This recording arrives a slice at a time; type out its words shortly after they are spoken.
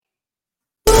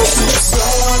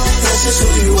that's just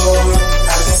who you are.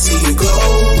 I can see you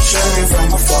glow, shining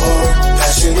from afar.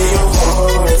 Passion in your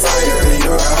heart, fire in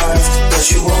your eyes. But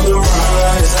you on the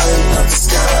rise, lighting up the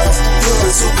skies. You're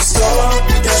a superstar,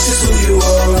 that's just who you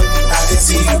are. I can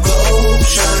see you glow,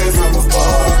 shining from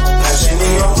afar. Passion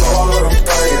in your heart,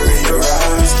 fire in your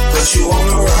eyes. But you on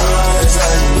the rise,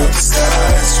 lighting up the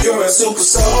skies. You're a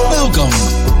superstar. Welcome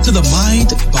to the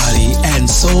Mind, Body, and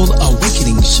Soul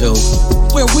Awakening Show,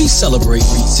 where we celebrate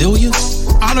resilience,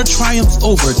 honor triumph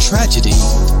over tragedy,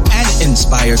 and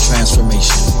inspire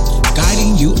transformation,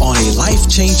 guiding you on a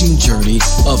life-changing journey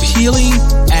of healing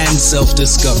and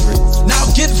self-discovery. Now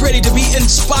get ready to be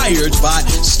inspired by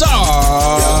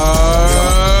Stars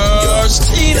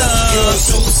Tina. You're a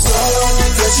superstar,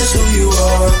 that's just who you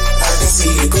are. I can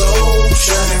see you glow,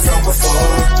 shining from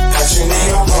afar. Passion in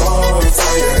your heart,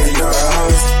 fire in your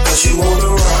eyes. But you on the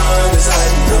rise,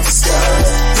 lighting up the skies.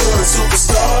 You're a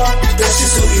superstar, that's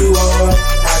just who you are.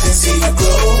 I can see you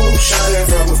glow, shining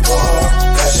from afar.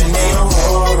 Passion in your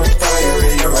heart, fire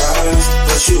in your eyes.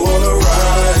 But you on the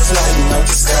rise, lighting up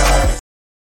the skies.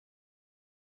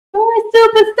 You're a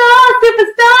superstar,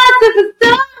 superstar,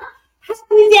 superstar.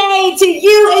 Happy day to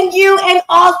you and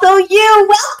also you.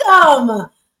 Welcome.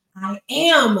 I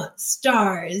am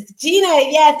Stars Gina,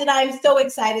 yes, and I'm so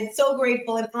excited, so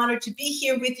grateful and honored to be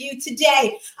here with you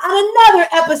today on another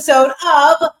episode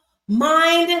of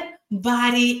Mind,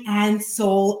 Body, and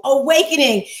Soul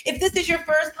Awakening. If this is your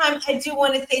first time, I do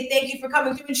want to say thank you for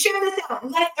coming through and share this out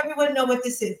and let everyone know what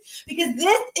this is, because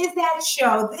this is that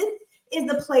show. This is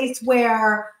the place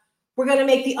where we're going to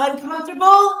make the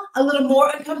uncomfortable a little more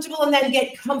uncomfortable and then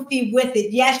get comfy with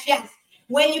it. Yes, yes.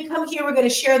 When you come here, we're going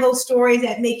to share those stories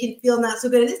that make you feel not so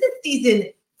good. This is season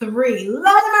 3. Lord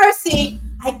of mercy.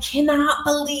 I cannot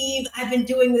believe I've been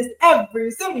doing this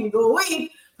every single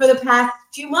week for the past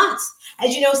few months.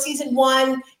 As you know, season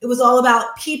 1, it was all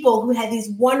about people who had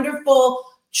these wonderful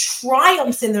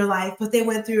triumphs in their life, but they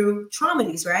went through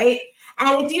traumatides, right?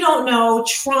 And if you don't know, a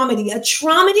traumedy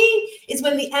is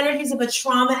when the energies of a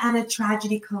trauma and a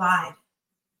tragedy collide.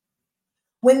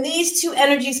 When these two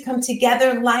energies come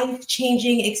together,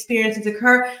 life-changing experiences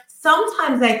occur.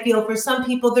 Sometimes I feel for some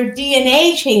people, their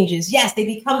DNA changes. Yes, they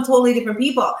become totally different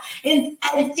people. In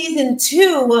season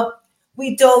 2,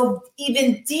 we dove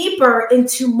even deeper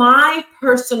into my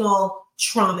personal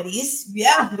traumatides.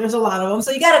 Yeah, there's a lot of them.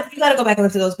 So you gotta go back and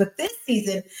look at those. But this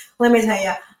season, let me tell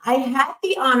you, I had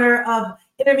the honor of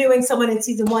interviewing someone in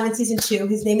season 1 and season 2.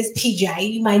 His name is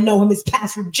PJ. You might know him as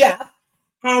Pastor Jeff.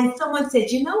 And someone said,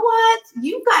 you know what?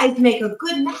 You guys make a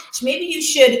good match. Maybe you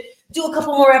should do a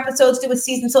couple more episodes, do a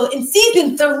season. So in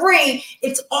season 3,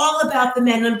 it's all about the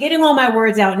men. And I'm getting all my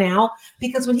words out now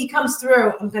because when he comes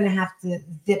through, I'm going to have to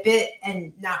zip it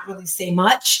and not really say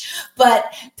much.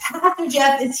 But Pastor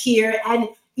Jeff is here. And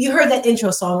you heard that intro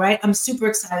song, right? I'm super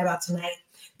excited about tonight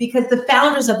because the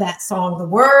founders of that song, the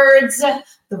words,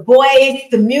 the voice,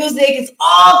 the music, it's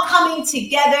all coming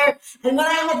together. And when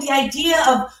I had the idea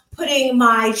of putting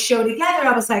my show together,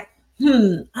 I was like,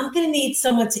 I'm going to need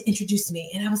someone to introduce me.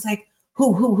 And I was like,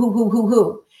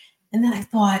 who? And then I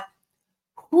thought,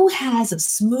 who has a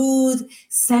smooth,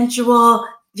 sensual,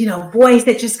 voice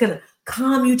that's just going to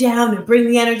calm you down and bring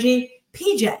the energy?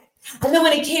 PJ. And then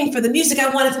when it came for the music, I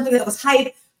wanted something that was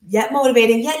hype, yet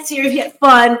motivating, yet serious, yet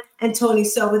fun. And Tony.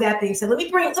 So with that being said, let me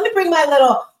bring my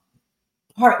little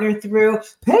partner through.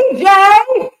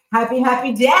 PJ!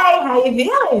 Happy day. How you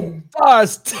feeling?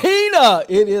 Stars Tina,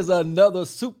 it is another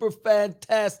super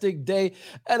fantastic day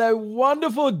and a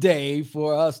wonderful day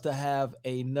for us to have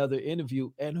another interview.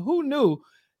 And who knew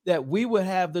that we would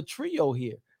have the trio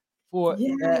here for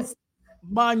that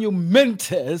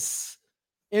monumentous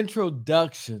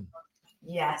introduction.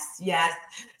 Yes.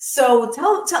 So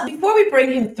tell before we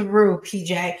bring him through,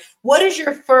 PJ, what is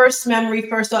your first memory,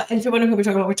 first thought? And for wondering who we're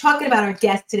talking about, we're talking about our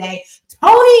guest today,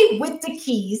 Tony with the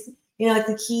keys, like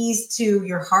the keys to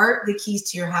your heart, the keys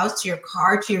to your house, to your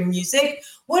car, to your music.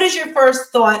 What is your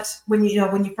first thought when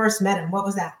you first met him? What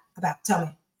was that about? Tell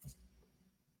me.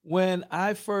 When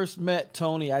I first met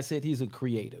Tony, I said he's a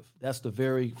creative. That's the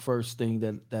very first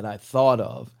thing that I thought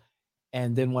of.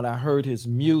 And then when I heard his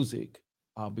music,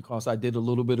 because I did a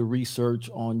little bit of research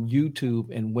on YouTube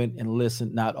and went and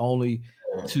listened not only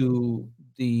to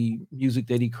the music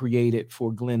that he created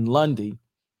for Glenn Lundy,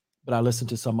 but I listened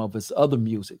to some of his other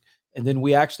music. And then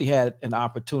we actually had an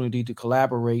opportunity to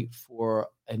collaborate for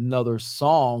another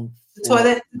song.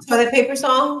 Toilet paper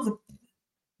song?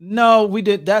 No, we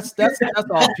did. That's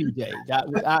all PJ.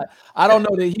 I don't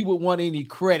know that he would want any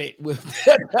credit with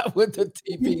the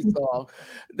TV song.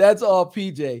 That's all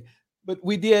PJ. But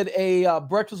we did a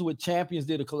Breakfast with Champions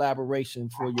did a collaboration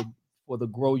for the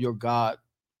Grow Your God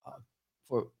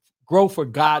for Grow for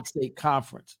God's Sake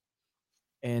conference,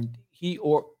 and he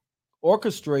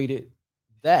orchestrated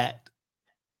that.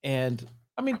 And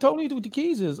I mean, Tony with the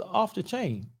Keys is off the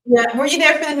chain. Yeah, were you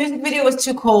there for the music video? It was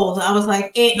too cold. I was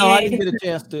like, No, I didn't get a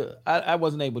chance to. I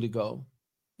wasn't able to go.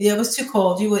 Yeah, it was too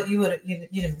cold. You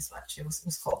didn't miss much. It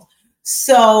was cold.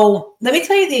 So let me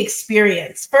tell you the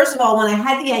experience. First of all, when I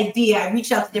had the idea, I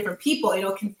reached out to different people.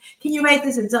 Can you write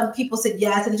this? And some people said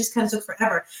yes, and it just kind of took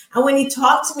forever. And when he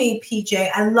talked to me,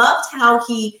 PJ, I loved how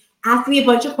he asked me a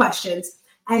bunch of questions,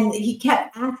 and he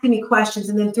kept asking me questions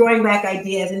and then throwing back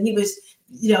ideas. And he was,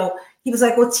 he was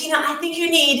like, "Well, Tina, I think you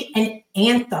need an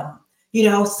anthem.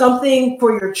 Something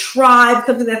for your tribe,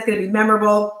 something that's going to be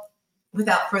memorable."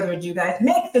 Without further ado, guys,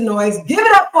 make the noise. Give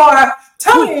it up for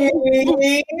Tony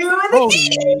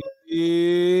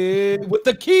with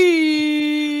the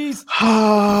Keys.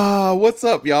 What's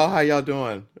up, y'all? How y'all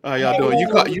doing?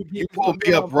 You pulled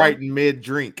me up right in mid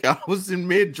drink. I was in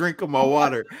mid drink of my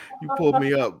water. You pulled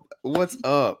me up. What's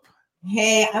up?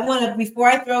 Hey, I want to, before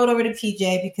I throw it over to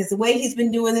PJ, because the way he's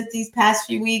been doing it these past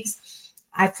few weeks,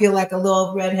 I feel like a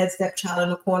little redhead stepchild in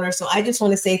the corner. So I just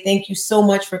want to say thank you so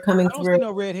much for coming through. I don't see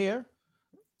no red hair.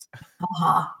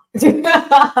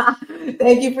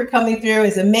 Thank you for coming through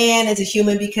as a man, as a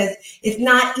human, because it's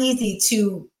not easy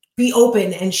to be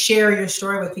open and share your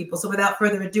story with people. So without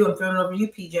further ado, I'm throwing it over to you,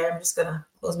 PJ. I'm just going to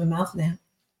close my mouth now.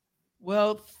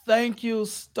 Well, thank you,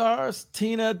 Stars,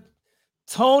 Tina.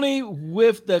 Tony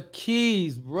with the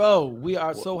Keys, bro. We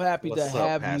are so happy to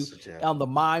have you on the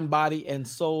Mind, Body, and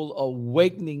Soul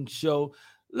Awakening show.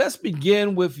 Let's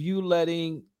begin with you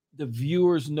letting the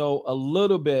viewers know a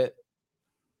little bit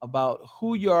about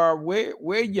who you are,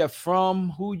 where you're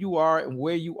from, who you are, and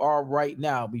where you are right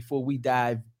now before we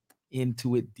dive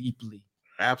into it deeply.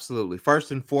 Absolutely.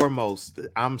 First and foremost,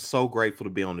 I'm so grateful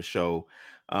to be on the show.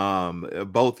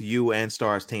 Both you and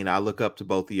Stars, Tina, I look up to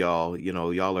both of y'all.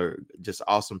 Y'all are just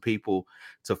awesome people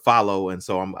to follow, and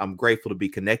so I'm grateful to be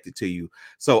connected to you.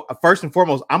 So first and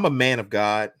foremost, I'm a man of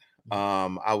God.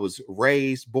 I was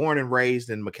born and raised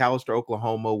in McAlester,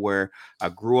 Oklahoma, where I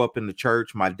grew up in the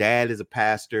church. My dad is a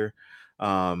pastor.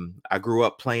 I grew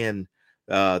up playing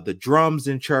the drums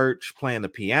in church, playing the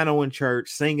piano in church,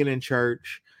 singing in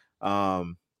church,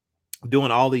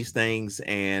 doing all these things.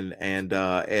 And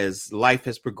as life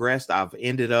has progressed, I've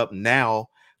ended up now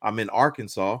I'm in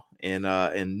Arkansas, in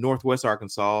Northwest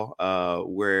Arkansas,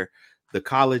 where the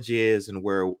college is, and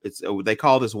where they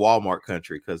call this Walmart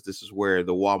country, because this is where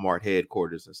the Walmart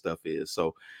headquarters and stuff is.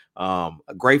 So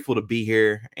grateful to be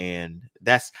here, and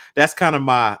that's kind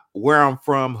of where I'm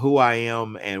from, who I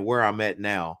am, and where I'm at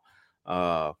now.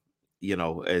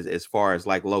 As far as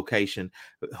like location,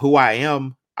 who I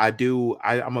am,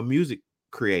 I'm a music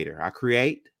creator. I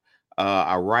create,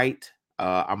 I write.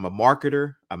 I'm a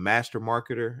marketer, a master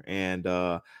marketer, and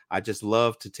I just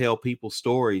love to tell people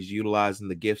stories utilizing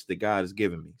the gifts that God has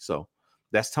given me. So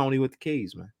that's Tony with the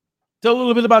Keys, man. Tell a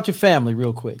little bit about your family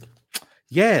real quick.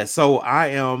 Yeah, so I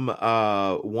am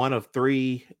one of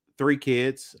three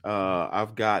kids.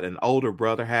 I've got an older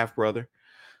brother, half brother.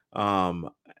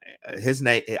 His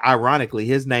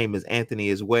name is Anthony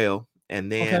as well.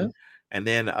 And then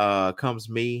comes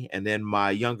me, and then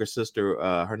my younger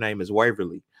sister, her name is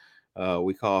Waverly.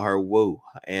 We call her Woo.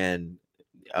 And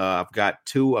I've got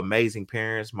two amazing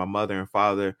parents, my mother and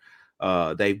father.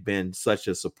 They've been such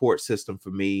a support system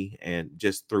for me, and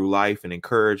just through life and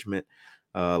encouragement.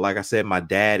 Like I said, my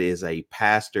dad is a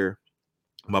pastor,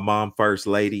 my mom first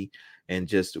lady, and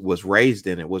just was raised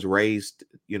in it, with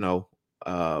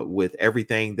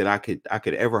everything that I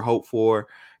could ever hope for.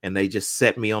 And they just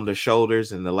set me on their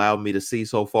shoulders and allowed me to see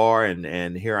so far.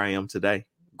 And here I am today,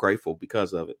 grateful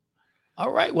because of it.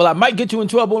 All right. Well, I might get you in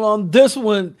trouble on this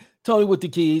one, Tony with the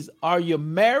Keys. Are you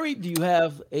married? Do you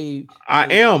have a?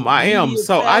 I am.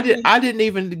 So family? I didn't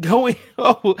even go in.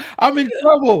 Oh, I'm in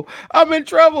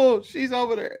trouble. She's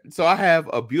over there. So I have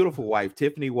a beautiful wife,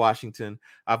 Tiffany Washington.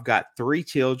 I've got 3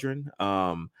 children,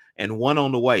 and one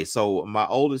on the way. So my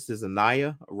oldest is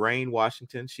Anaya Rain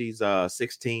Washington. She's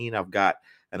 16. I've got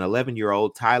an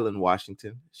 11-year-old, Tylen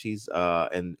Washington. She's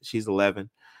 11.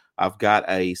 I've got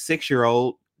a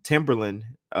 6-year-old, Timberland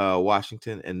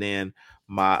Washington, and then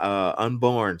my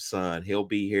unborn son. He'll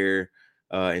be here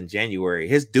in January.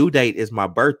 His due date is my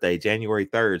birthday, January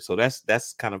 3rd. So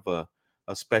that's kind of a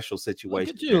special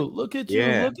situation. Look at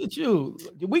you.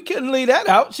 We couldn't leave that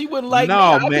out. She wouldn't like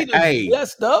no, me. Man, hey,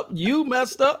 messed up. You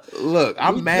messed up. Look,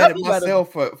 I'm mad at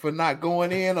myself for not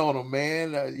going in on him,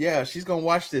 man. Yeah, she's gonna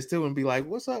watch this too and be like,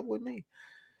 "What's up with me?"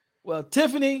 Well,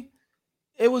 Tiffany,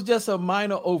 it was just a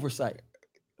minor oversight.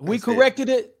 We corrected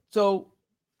it, so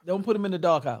don't put him in the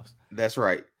doghouse. That's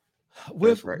right.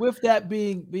 That's right. With that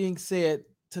being said,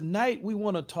 tonight we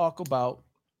want to talk about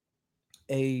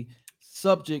a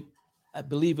subject. I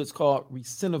believe it's called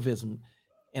recidivism.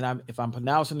 And if I'm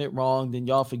pronouncing it wrong, then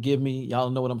y'all forgive me. Y'all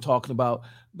know what I'm talking about.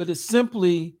 But it's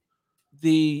simply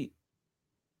the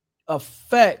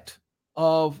effect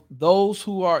of those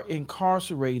who are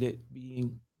incarcerated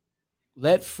being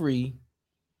let free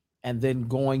and then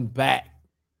going back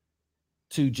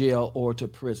to jail or to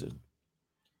prison.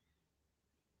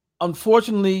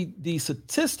 Unfortunately, the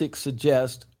statistics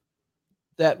suggest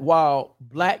that while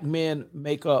black men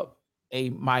make up a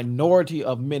minority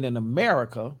of men in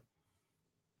America,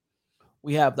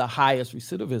 we have the highest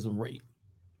recidivism rate.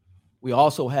 We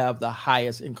also have the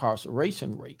highest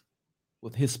incarceration rate,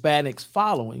 with Hispanics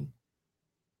following.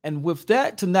 And with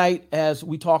that, tonight, as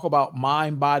we talk about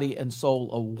mind, body, and soul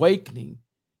awakening,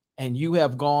 and you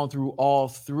have gone through all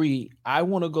three, I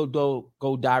want to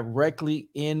go directly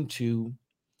into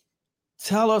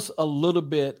tell us a little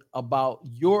bit about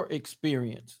your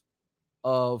experience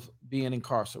of being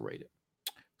incarcerated.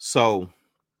 So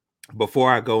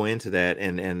before I go into that,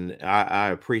 and I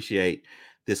appreciate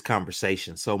this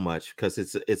conversation so much because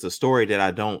it's a story that I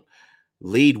don't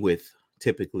lead with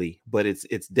typically, but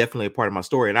it's definitely a part of my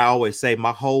story. And I always say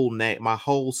my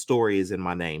whole story is in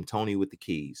my name, Tony with the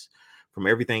keys, from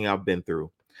everything I've been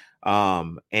through.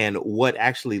 And what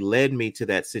actually led me to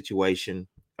that situation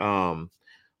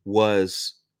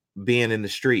was being in the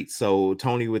streets. So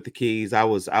Tony with the keys, I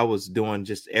was doing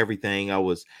just everything. I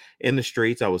was in the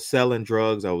streets, I was selling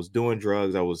drugs, I was doing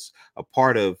drugs, I was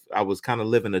kind of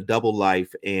living a double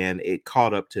life, and it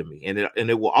caught up to me. And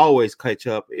it will always catch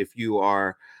up if you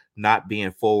are not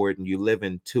being forward and you live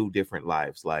in two different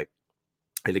lives. Like,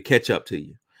 it'll catch up to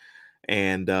you.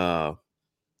 And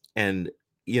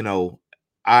you know,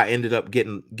 I ended up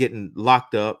getting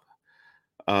locked up,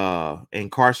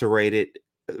 incarcerated,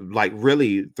 like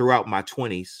really throughout my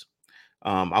 20s.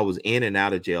 I was in and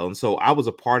out of jail. And so I was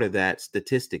a part of that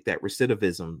statistic, that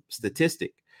recidivism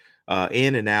statistic,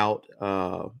 in and out,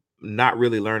 not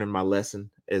really learning my lesson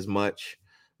as much,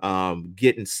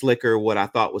 getting slicker, what I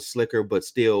thought was slicker, but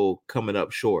still coming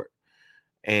up short.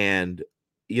 And,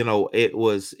 you know, it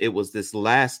was this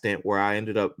last stint where I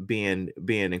ended up being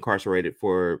incarcerated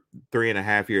for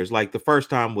 3.5 years. Like, the first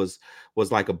time was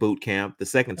like a boot camp. The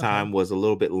second time was a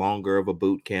little bit longer of a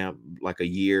boot camp, like a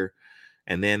year.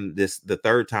 And then the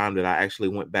third time that I actually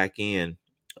went back in,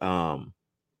 I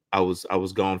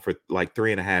was gone for like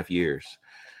 3.5 years.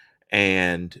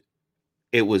 And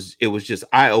it was just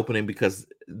eye-opening because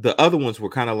the other ones were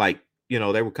kind of like, you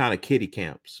know, they were kind of kiddie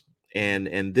camps.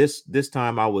 And this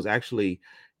time I was actually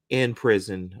in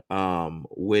prison,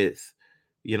 with,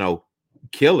 you know,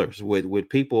 killers, with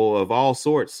people of all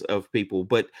sorts of people.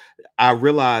 But I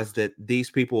realized that these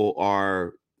people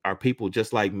are people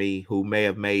just like me who may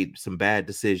have made some bad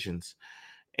decisions.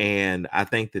 And I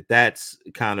think that that's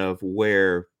kind of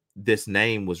where this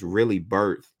name was really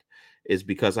birthed, is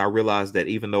because I realized that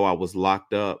even though I was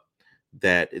locked up,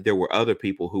 that there were other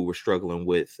people who were struggling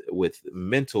with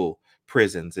mental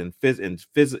prisons and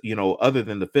you know, other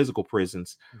than the physical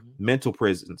prisons, mental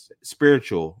prisons,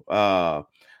 spiritual,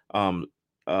 um,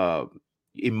 uh,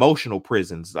 emotional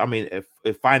prisons. I mean,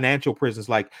 if financial prisons,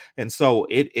 like, and so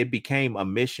it became a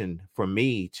mission for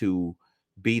me to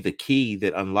be the key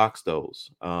that unlocks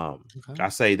those. I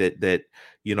say that,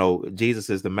 you know, Jesus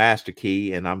is the master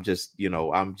key, and I'm just, you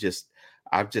know, I've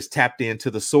just tapped into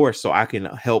the source so I can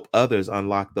help others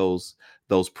unlock those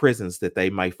prisons that they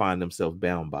might find themselves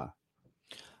bound by.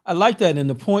 I like that. And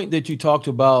the point that you talked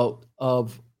about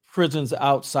of prisons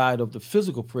outside of the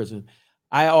physical prison,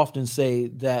 I often say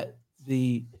that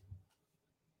the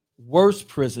worst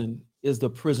prison is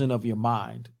the prison of your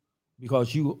mind,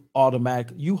 because you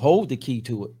hold the key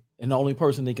to it, and the only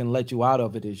person that can let you out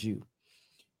of it is you.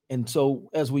 And so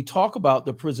as we talk about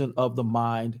the prison of the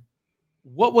mind,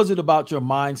 what was it about your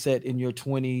mindset in your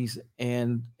 20s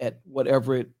and at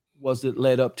whatever it was that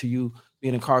led up to you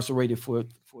being incarcerated for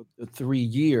the 3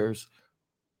 years?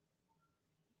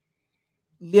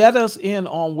 Let us in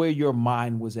on where your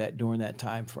mind was at during that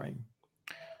time frame.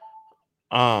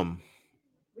 I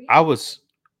was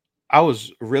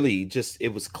really just,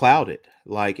 it was clouded.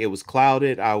 Like, it was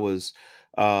clouded. I was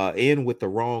in with the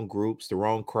wrong groups, the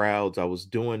wrong crowds. I was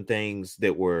doing things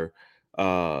that were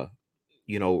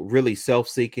you know, really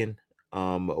self-seeking.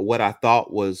 What I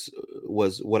thought was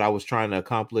what I was trying to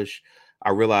accomplish, I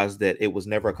realized that it was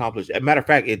never accomplished. As a matter of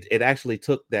fact, it actually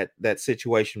took that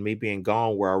situation, me being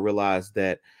gone, where I realized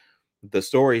that the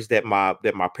stories that my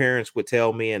parents would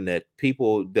tell me, and that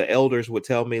people, the elders would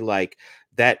tell me, like,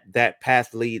 that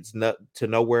path leads to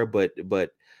nowhere, but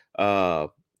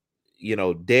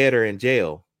dead or in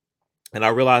jail. And I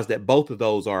realized that both of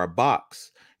those are a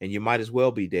box, and you might as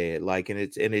well be dead. Like, and I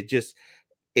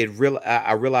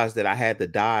realized that I had to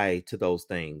die to those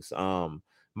things.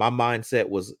 My mindset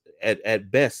was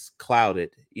at best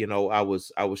clouded. I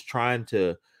was trying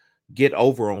to get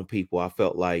over on people. I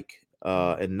felt like,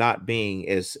 and not being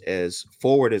as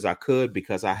forward as I could,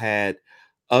 because I had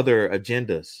other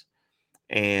agendas.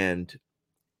 And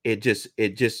it just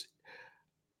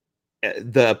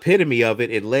the epitome of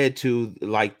it led to,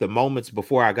 like, the moments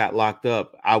before I got locked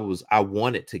up. I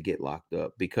wanted to get locked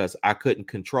up because I couldn't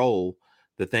control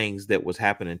the things that was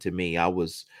happening to me. I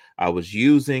was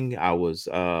using, I was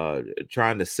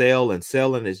trying to sell, and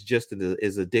selling is just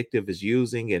as addictive as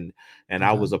using, and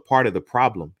I was a part of the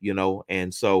problem,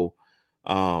 and so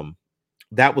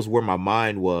that was where my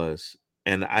mind was.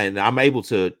 And I'm able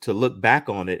to look back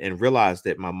on it and realize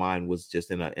that my mind was just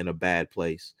in a bad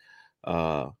place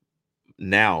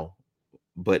now.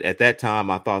 But at that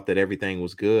time, I thought that everything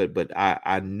was good, but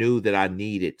I knew that I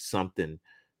needed something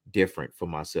different for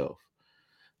myself.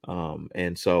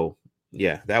 And so,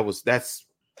 yeah, that's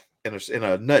in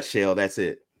a nutshell. That's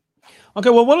it.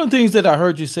 Okay. Well, one of the things that I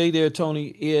heard you say there,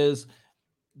 Tony, is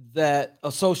that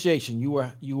association.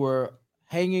 You were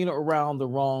hanging around the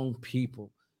wrong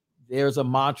people. There's a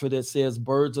mantra that says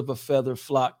birds of a feather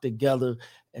flock together.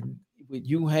 And with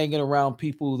you hanging around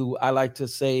people who, I like to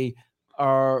say,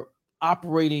 are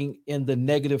operating in the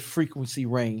negative frequency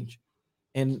range.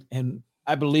 And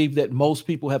I believe that most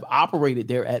people have operated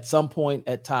there at some point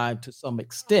at time to some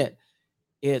extent.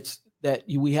 It's that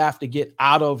we have to get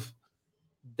out of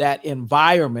that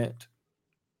environment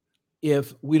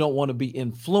if we don't want to be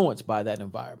influenced by that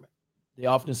environment. They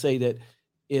often say that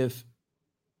if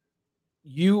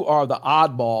you are the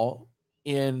oddball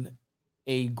in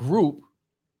a group,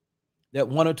 that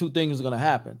one or two things are going to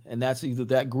happen. And that's either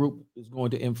that group is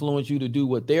going to influence you to do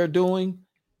what they're doing,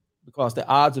 because the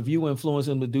odds of you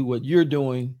influencing them to do what you're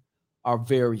doing are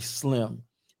very slim.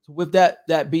 So with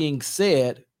that being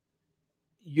said,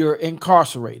 you're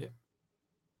incarcerated.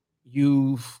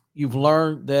 You've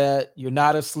learned that you're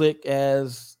not as slick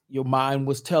as your mind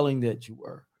was telling that you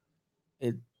were.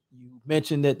 You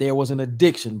mentioned that there was an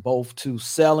addiction both to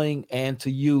selling and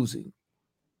to using.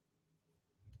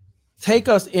 Take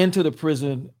us into the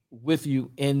prison with you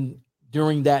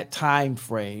during that time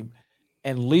frame,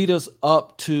 and lead us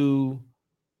up to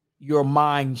your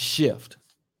mind shift.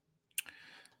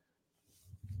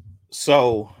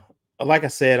 So, like I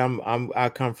said, I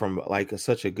come from like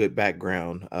such a good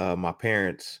background. My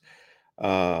parents,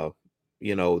 they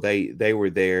were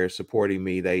there supporting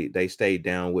me. They stayed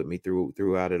down with me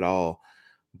throughout it all.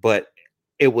 But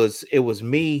it was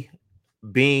me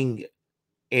being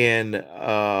in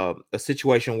a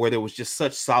situation where there was just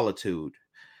such solitude,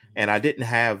 and I didn't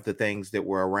have the things that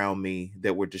were around me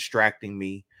that were distracting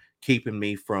me, keeping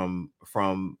me from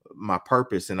my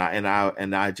purpose. And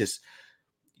I just,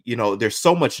 there's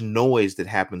so much noise that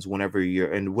happens whenever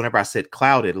I said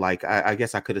clouded, like I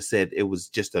guess I could have said it was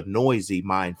just a noisy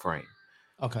mind frame.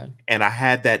 Okay. And I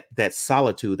had that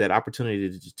solitude, that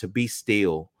opportunity to be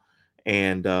still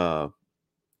and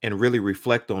really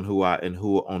reflect on who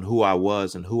I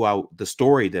was, and the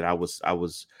story that I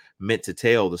was meant to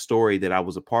tell, the story that I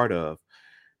was a part of.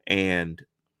 And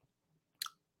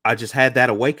I just had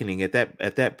that awakening at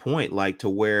that point, like, to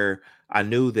where I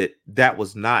knew that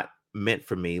was not meant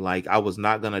for me. Like, I was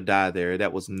not going to die there.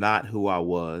 That was not who I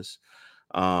was.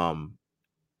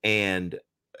 And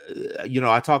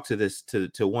I talked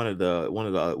to one of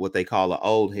the what they call the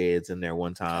old heads in there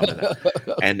one time,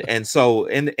 and so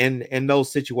in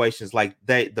those situations, like,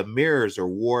 the mirrors are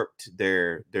warped.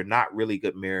 They're not really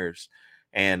good mirrors.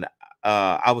 And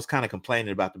I was kind of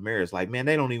complaining about the mirrors, like, man,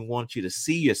 they don't even want you to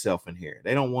see yourself in here.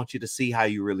 They don't want you to see how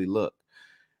you really look.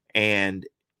 And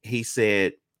he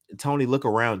said, Tony, look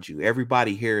around you.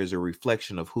 Everybody here is a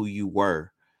reflection of who you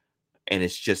were. And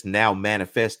it's just now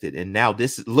manifested. And now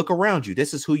look around you.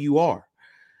 This is who you are.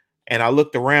 And I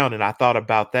looked around and I thought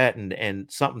about that. And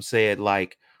something said,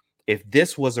 like, if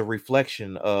this was a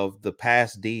reflection of the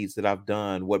past deeds that I've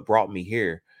done, what brought me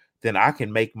here, then I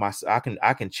can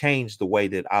I can change the way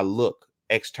that I look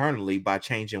externally by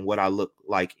changing what I look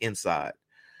like inside.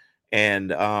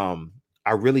 And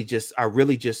I really just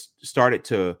started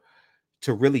to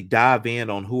really dive in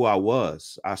on who I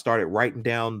was. I started writing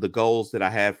down the goals that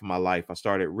I had for my life. I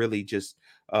started really just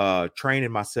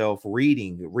training myself,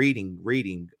 reading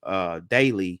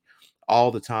daily, all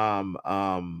the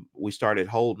time. We started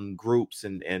holding groups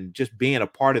and just being a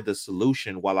part of the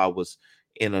solution while I was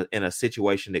in a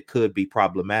situation that could be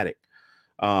problematic.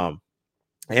 And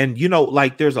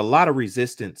like, there's a lot of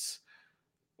resistance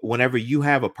whenever you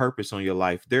have a purpose on your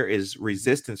life, there is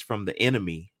resistance from the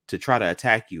enemy to try to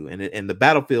attack you, and the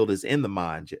battlefield is in the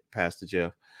mind, Pastor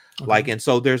Jeff. Like, and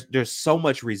so there's so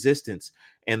much resistance,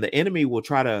 and the enemy will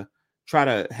try to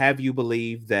have you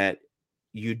believe that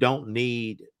you don't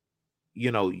need,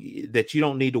 that you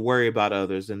don't need to worry about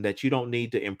others, and that you don't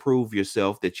need to improve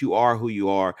yourself, that you are who you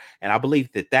are. And I believe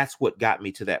that that's what got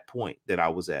me to that point that I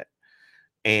was at.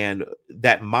 And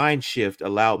that mind shift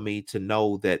allowed me to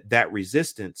know that that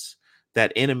resistance,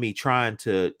 that enemy trying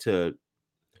to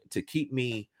keep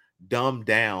me dumbed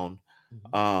down,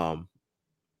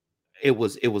 it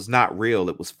was not real.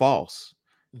 It was false.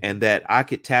 And that I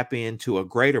could tap into a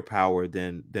greater power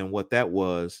than what that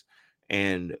was,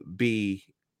 and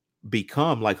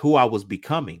become like who I was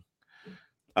becoming.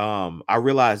 I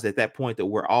realized at that point that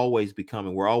we're always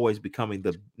becoming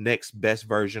the next best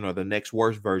version or the next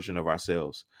worst version of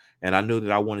ourselves. And I knew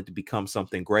that I wanted to become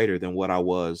something greater than what I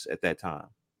was at that time.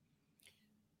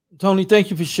 Tony,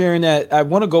 thank you for sharing that. I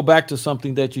want to go back to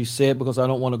something that you said because I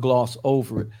don't want to gloss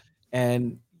over it.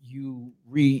 And you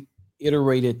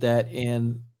reiterated that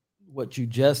in what you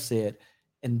just said,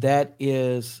 and that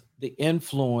is the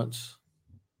influence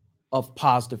of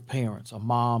positive parents, a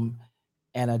mom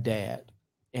and a dad,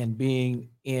 and being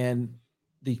in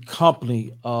the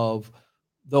company of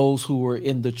those who were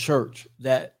in the church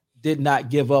that did not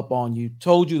give up on you,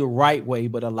 told you the right way,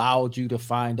 but allowed you to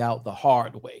find out the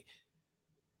hard way.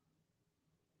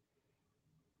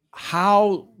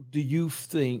 How do you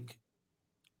think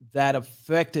that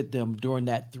affected them during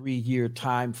that 3-year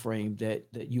time frame that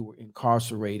you were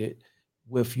incarcerated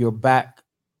with your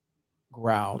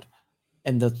background?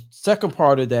 And the second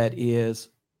part of that is,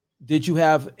 did you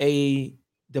have a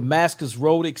Damascus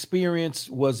Road experience?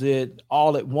 Was it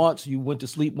all at once? You went to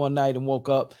sleep one night and woke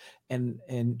up, and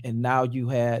now you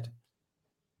had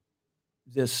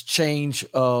this change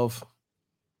of,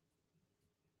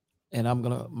 and I'm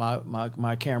gonna,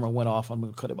 my camera went off. I'm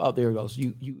gonna cut it out. There it goes.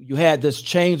 You had this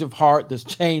change of heart, this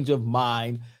change of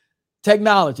mind.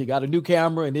 Technology got a new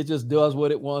camera and it just does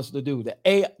what it wants to do. The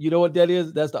AI, you know what that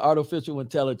is? That's the artificial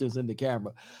intelligence in the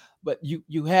camera. But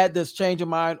you had this change of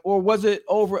mind, or was it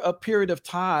over a period of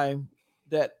time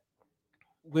that,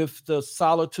 with the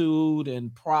solitude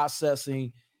and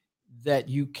processing, that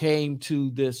you came to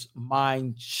this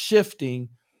mind shifting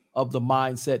of the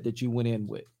mindset that you went in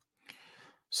with?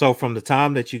 So from the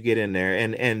time that you get in there,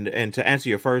 and to answer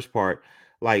your first part,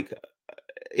 like,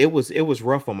 it was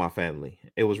rough on my family.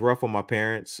 It was rough on my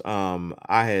parents. I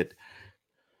had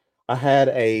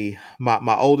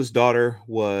my oldest daughter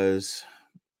was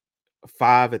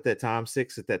 5 at that time,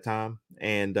 6 at that time,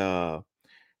 and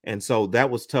so that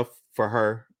was tough for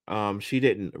her. She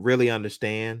didn't really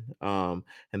understand. And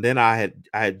then I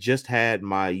had just had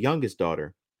my youngest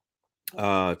daughter,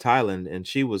 Thailand, and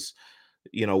she was,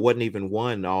 wasn't even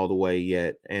 1 all the way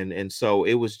yet. And so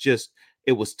it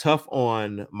was tough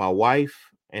on my wife,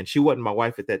 and she wasn't my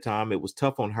wife at that time. It was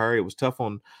tough on her. It was tough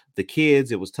on the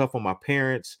kids. It was tough on my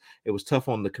parents. It was tough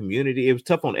on the community. It was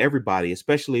tough on everybody,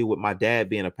 especially with my dad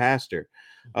being a pastor.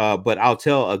 But I'll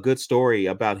tell a good story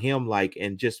about him, like,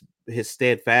 and just his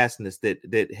steadfastness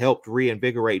that helped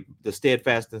reinvigorate the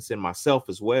steadfastness in myself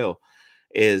as well.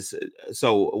 Is,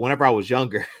 so whenever I was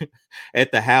younger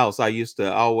at the house, I used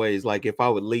to always, like, if I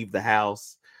would leave the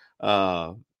house,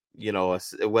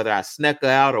 whether I snuck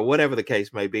out or whatever the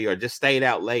case may be, or just stayed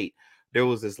out late, there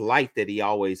was this light that he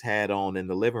always had on in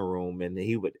the living room, and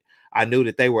I knew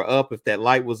that they were up if that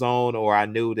light was on, or I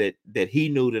knew that he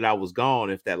knew that I was gone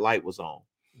if that light was on.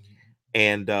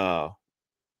 And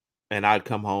I'd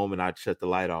come home and I'd shut the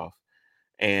light off.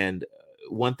 And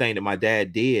one thing that my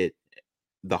dad did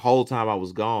the whole time I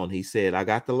was gone, he said, "I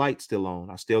got the light still on.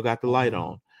 I still got the light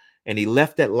on." And he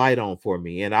left that light on for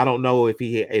me. And I don't know if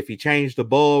he changed the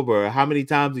bulb or how many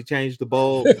times he changed the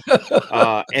bulb.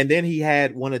 And then he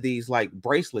had one of these like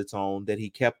bracelets on that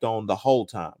he kept on the whole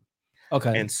time.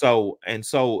 Okay. And so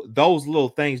those little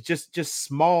things, just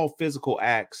small physical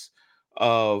acts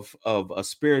of a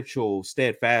spiritual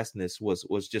steadfastness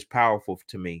was just powerful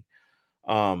to me.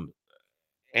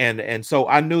 And so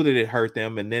I knew that it hurt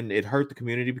them, and then it hurt the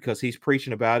community because he's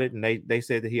preaching about it, and they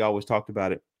said that he always talked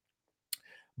about it.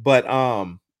 But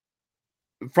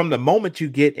from the moment you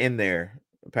get in there,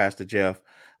 Pastor Jeff,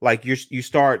 like, you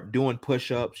start doing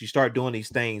push-ups, you start doing these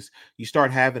things, you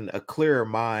start having a clearer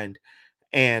mind.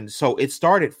 And so it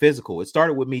started physical. It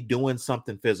started with me doing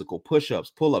something physical,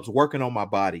 push-ups, pull-ups, working on my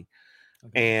body.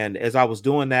 Okay. And as I was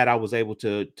doing that, I was able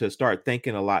to start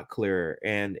thinking a lot clearer.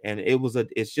 And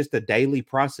it's just a daily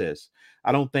process.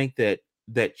 I don't think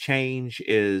that change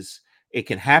it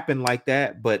can happen like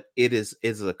that, but it is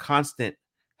a constant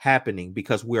happening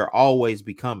because we're always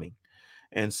becoming.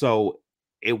 And so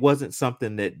it wasn't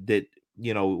something that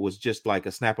was just like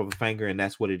a snap of a finger and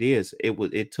that's what it is.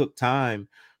 It took time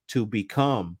to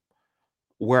become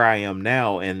where I am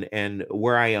now, and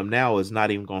where I am now is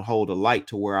not even going to hold a light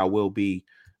to where I will be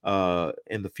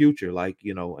in the future,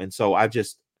 and so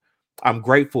I'm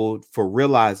grateful for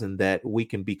realizing that we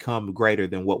can become greater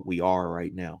than what we are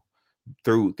right now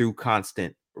through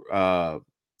constant uh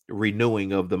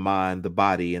renewing of the mind, the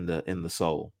body, and the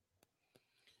soul.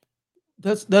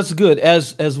 That's good.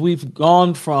 As we've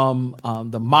gone from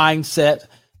the mindset,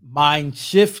 mind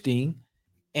shifting,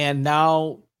 and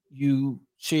now you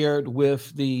shared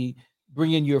with the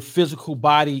bringing your physical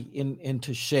body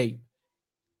into shape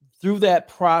through that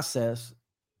process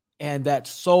and that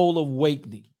soul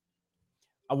awakening.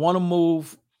 I want to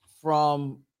move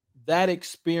from that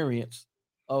experience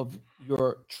of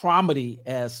your traumedy,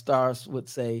 as Stars would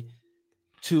say,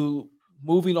 to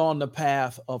moving on the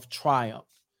path of triumph.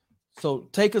 So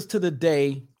take us to the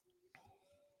day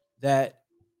that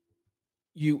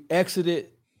you exited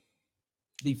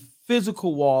the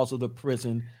physical walls of the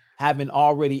prison, having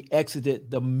already exited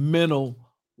the mental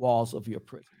walls of your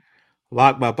prison.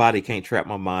 Lock my body, can't trap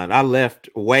my mind. I left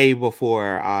way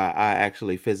before I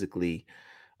actually physically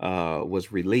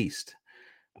was released.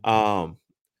 um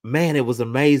Man, it was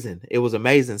amazing. It was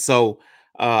amazing. So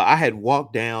I had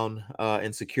walked down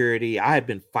in security. I had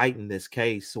been fighting this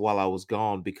case while I was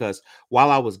gone, because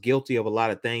while I was guilty of a lot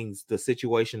of things, the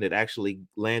situation that actually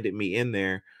landed me in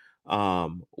there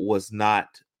was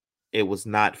not, it was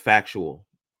not factual.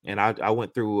 And I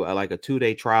went through like a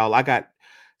 2-day trial. I got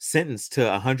sentenced to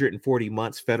 140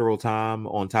 months federal time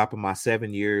on top of my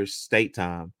 7 years state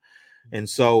time. And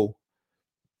so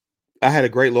I had a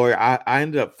great lawyer. I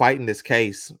ended up fighting this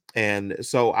case, and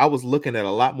so I was looking at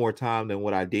a lot more time than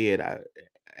what I did.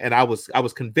 I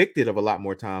was convicted of a lot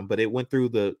more time, but it went through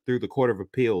the Court of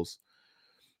Appeals,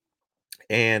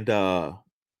 and all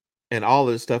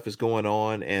of this stuff is going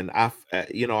on, and I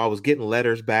was getting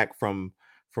letters back from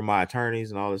my attorneys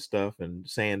and all this stuff, and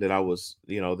saying that I was,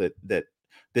 that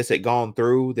this had gone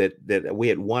through, that we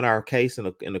had won our case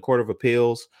in the Court of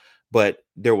Appeals, but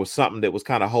there was something that was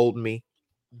kind of holding me.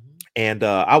 And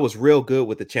I was real good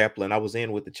with the chaplain. I was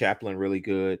in with the chaplain really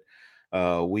good.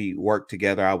 We worked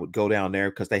together. I would go down there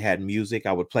because they had music.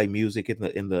 I would play music in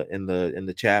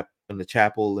the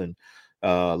chapel, and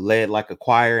led like a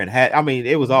choir, and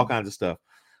it was all kinds of stuff.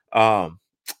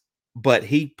 But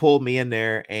he pulled me in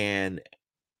there, and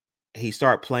he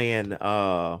started playing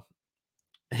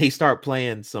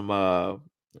some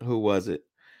who was it?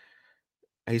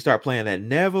 He started playing that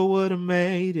Never Would Have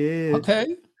Made It.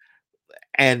 Okay.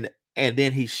 And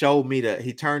then he showed me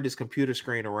he turned his computer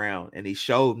screen around, and he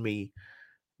showed me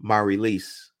my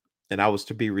release, and I was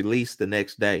to be released the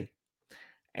next day.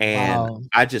 And Wow.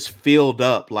 I just filled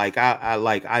up. I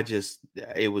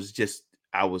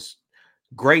was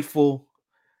grateful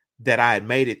that I had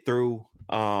made it through.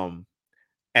 And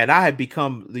I had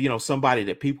become, somebody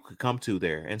that people could come to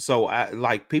there. And so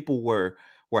people were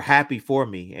happy for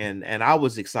me, and I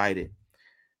was excited.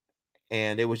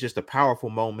 And it was just a powerful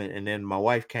moment. And then my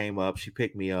wife came up, she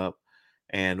picked me up,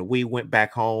 and we went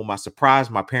back home. I surprised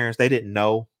my parents. They didn't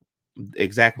know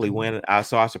exactly when.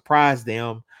 So I surprised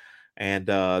them, and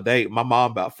my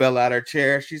mom about fell out her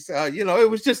chair. She said, it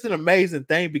was just an amazing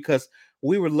thing, because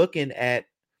we were looking at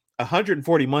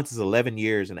 140 months is 11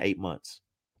 years and 8 months.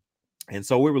 And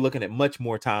so we were looking at much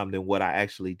more time than what I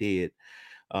actually did,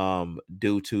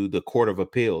 due to the Court of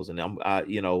Appeals. And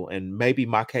and maybe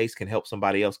my case can help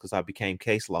somebody else, because I became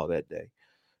case law that day.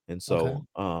 And so,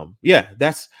 yeah,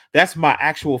 that's my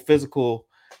actual physical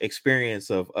experience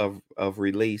of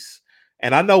release.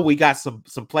 And I know we got some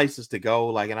places to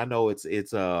go, and I know it's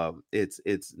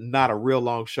not a real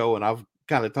long show, and I've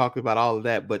kind of talked about all of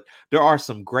that, but there are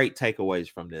some great takeaways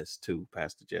from this too,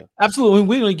 Pastor Jeff. Absolutely.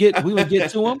 We're gonna get to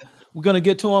them. We're gonna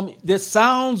get to them. This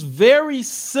sounds very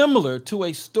similar to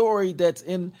a story that's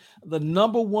in the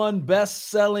 #1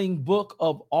 best-selling book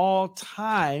of all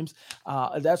times.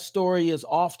 That story is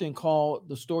often called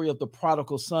the story of the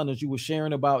prodigal son, as you were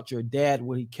sharing about your dad,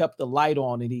 where he kept the light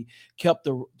on and he kept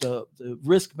the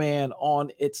wristband on.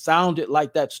 It sounded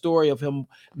like that story of him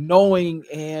knowing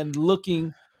and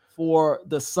looking for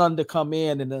the son to come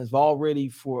in, and is already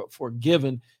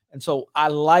forgiven. And so I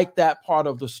like that part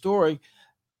of the story.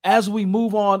 As we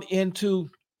move on into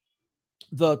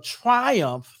the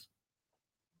triumph,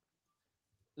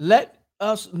 let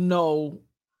us know,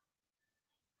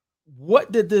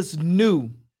 what did this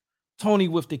new Tony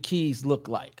with the keys look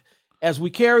like? as we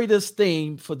carry this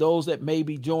theme, for those that may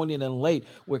be joining in late,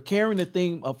 we're carrying the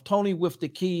theme of Tony with the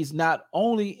keys, not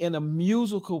only in a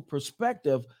musical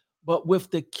perspective, but with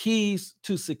the keys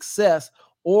to success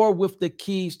or with the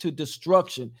keys to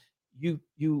destruction.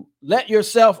 You let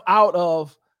yourself out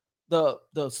of the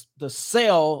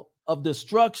cell of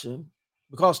destruction,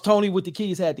 because Tony with the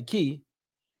keys had the key,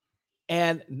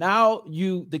 and now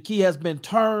the key has been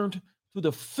turned to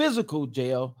the physical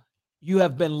jail. You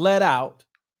have been let out.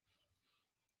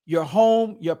 Your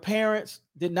home, your parents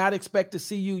did not expect to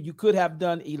see you. You could have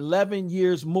done 11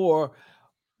 years more,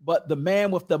 but the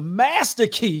man with the master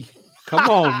key, Come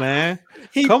on, man.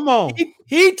 Come on.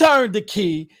 he turned the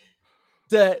key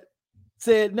that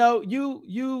said, no,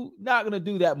 you not going to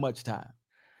do that much time.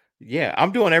 Yeah,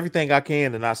 I'm doing everything I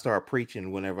can to not start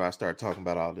preaching whenever I start talking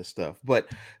about all this stuff. But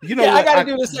you know what? I got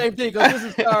to do the same thing because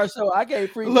this is our show. I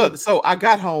can't preach. Look, so I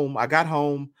got home.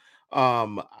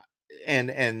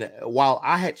 And while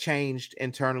I had changed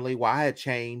internally, while I had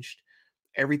changed,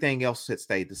 everything else had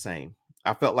stayed the same.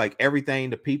 I felt like everything,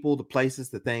 the people, the places,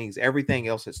 the things, everything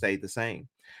else had stayed the same.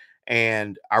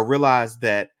 And I realized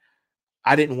that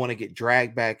I didn't want to get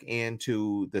dragged back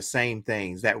into the same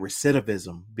things, that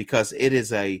recidivism, because it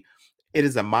is a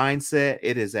mindset.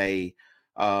 It is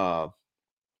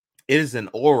an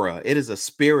aura. It is a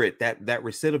spirit, that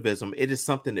recidivism. It is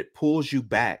something that pulls you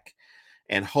back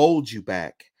and holds you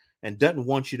back and doesn't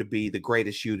want you to be the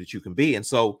greatest you that you can be. And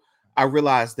so I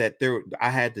realized that I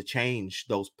had to change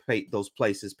those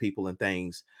places, people, and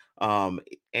things, and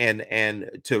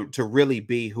to really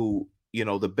be who,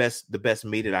 the best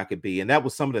me that I could be. And that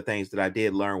was some of the things that I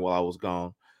did learn while I was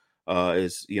gone.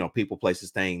 Is people,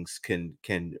 places, things can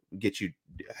get you,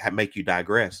 make you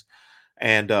digress.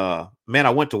 And man, I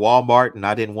went to Walmart and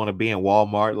I didn't want to be in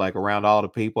Walmart, like around all the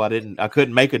people. I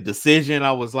couldn't make a decision.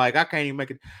 I was like, I can't even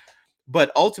make it.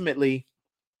 But ultimately,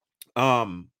 I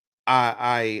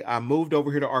moved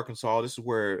over here to Arkansas. This is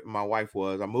where my wife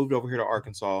was. I moved over here to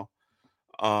Arkansas.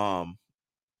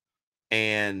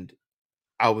 And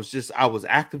I was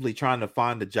actively trying to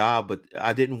find a job, but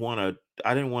I didn't want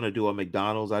to do a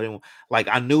McDonald's. I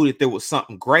knew that there was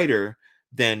something greater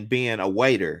than being a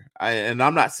waiter. And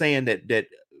I'm not saying that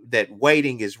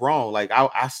waiting is wrong. Like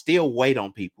I still wait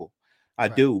on people. I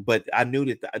do, but I knew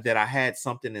that I had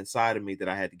something inside of me that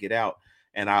I had to get out.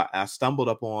 And I stumbled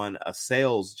upon a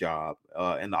sales job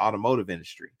in the automotive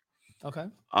industry. Okay.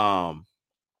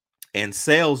 And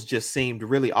sales just seemed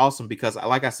really awesome because,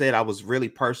 like I said, I was really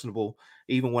personable.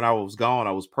 Even when I was gone,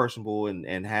 I was personable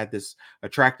and had this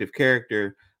attractive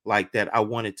character like that I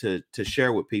wanted to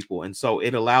share with people. And so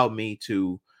it allowed me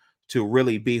to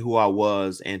really be who I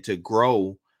was and to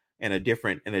grow in a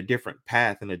different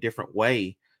path, in a different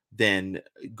way than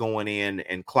going in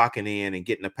and clocking in and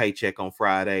getting a paycheck on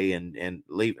Friday and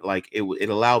leaving. Like it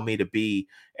allowed me to be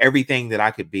everything that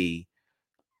I could be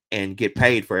and get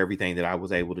paid for everything that I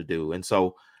was able to do. And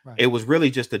so it was really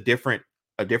just a different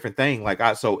thing.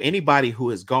 So anybody who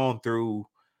has gone through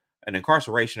an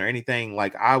incarceration or anything,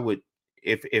 like I would,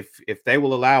 if they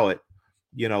will allow it,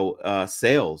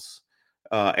 sales,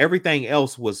 everything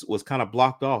else was kind of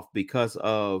blocked off because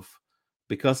of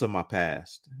my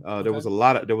past. There was a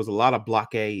lot of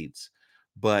blockades,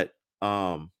 but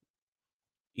I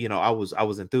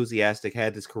was enthusiastic,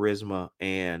 had this charisma,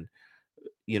 and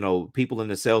people in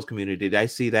the sales community, they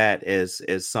see that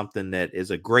as something that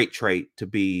is a great trait to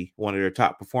be one of their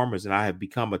top performers. And I have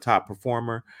become a top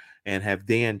performer and have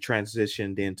then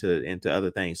transitioned into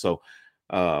other things. So,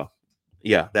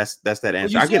 yeah, that's that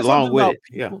answer. I get along with it.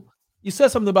 Yeah. You said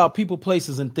something about people,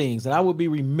 places, and things, and I would be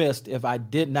remiss if I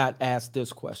did not ask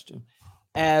this question.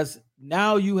 As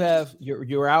now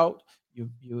you're out, you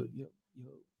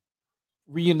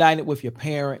reunited with your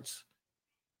parents,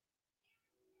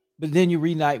 but then you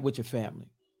reunite with your family.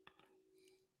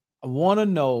 I want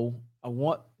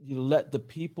you to let the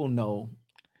people know,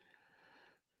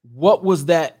 what was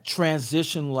that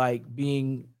transition like,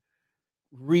 being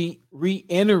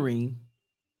re-entering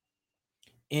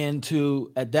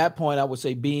into, at that point, I would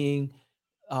say, being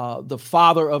the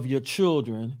father of your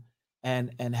children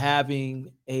and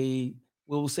having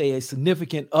we'll say a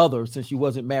significant other, since you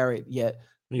wasn't married yet.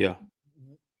 Yeah.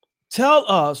 Tell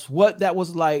us what that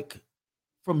was like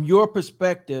from your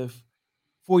perspective,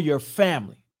 for your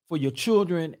family, for your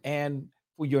children, and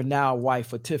for your now wife,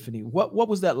 for Tiffany. What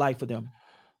was that like for them?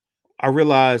 I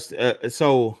realized,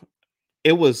 so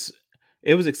it was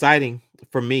exciting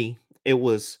for me. It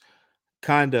was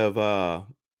kind of,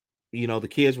 the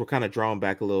kids were kind of drawn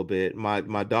back a little bit.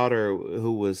 My daughter,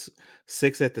 who was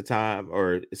 6 at the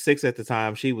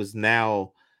time, she was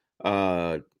now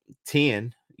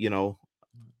 10,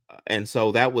 and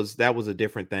so that was a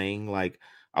different thing. Like,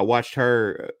 I watched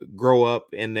her grow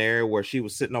up in there where she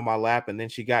was sitting on my lap, and then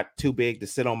she got too big to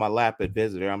sit on my lap at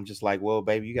visitor. I'm just like, well,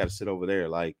 baby, you got to sit over there,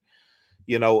 like,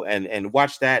 and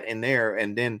watch that in there.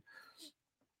 And then,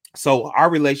 so our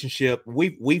relationship,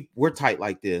 we're tight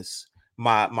like this.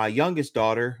 My youngest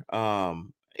daughter,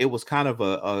 it was kind of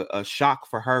a shock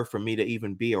for her, for me to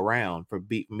even be around, for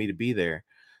me to be there.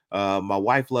 My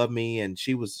wife loved me, and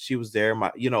she was there,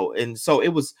 and so it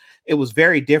was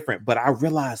very different. But I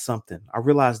realized something. I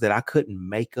realized that I couldn't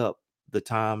make up the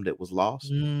time that was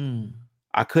lost. Mm.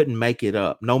 I couldn't make it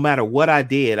up. No matter what I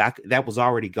did, that was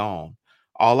already gone.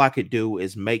 All I could do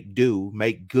is make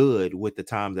good with the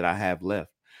time that I have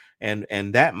left. And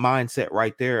that mindset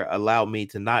right there allowed me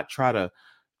to not try to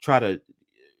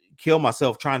kill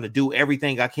myself trying to do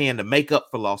everything I can to make up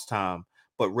for lost time,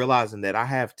 but realizing that I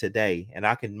have today, and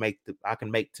I can make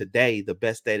today the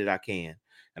best day that I can.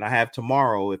 And I have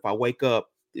tomorrow. If I wake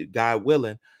up, God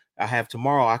willing, I have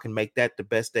tomorrow, I can make that the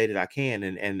best day that I can.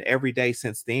 And every day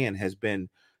since then has been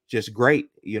just great,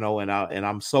 and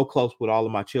I'm so close with all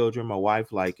of my children, my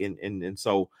wife, like, and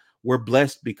so we're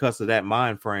blessed because of that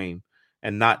mind frame,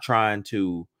 and not trying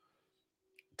to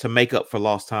make up for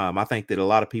lost time. I think that a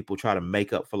lot of people try to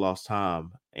make up for lost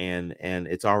time, and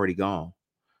it's already gone,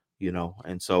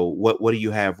 And so what do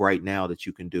you have right now that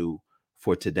you can do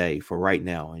for today, for right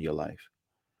now in your life?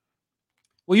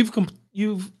 Well,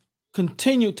 you've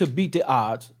continued to beat the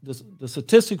odds. The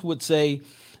statistic would say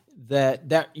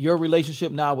that your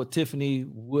relationship now with Tiffany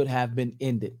would have been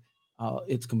ended.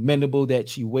 It's commendable that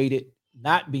she waited,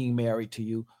 not being married to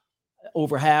you.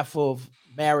 Over half of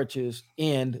marriages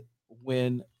end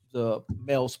when the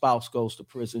male spouse goes to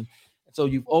prison. So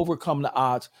you've overcome the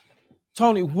odds.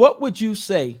 Tony, what would you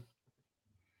say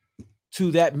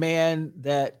to that man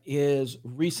that is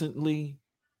recently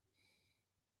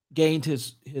gained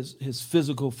his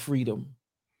physical freedom,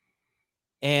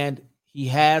 and he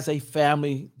has a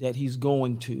family that he's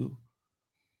going to?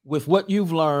 With what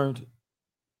you've learned,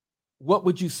 what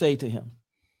would you say to him?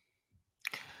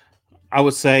 I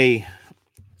would say,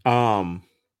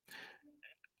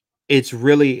 it's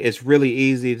really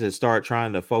easy to start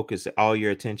trying to focus all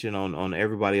your attention on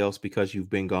everybody else because you've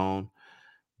been gone.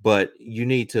 But you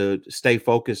need to stay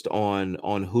focused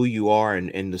on who you are,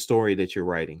 and the story that you're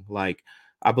writing. Like,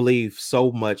 I believe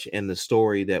so much in the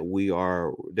story that we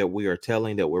are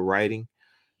telling, that we're writing,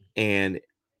 and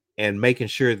making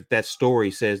sure that story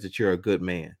says that you're a good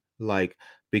man. Like,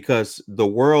 because the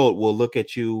world will look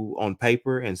at you on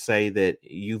paper and say that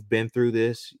you've been through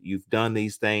this, you've done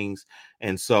these things,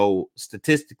 and so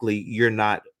statistically you're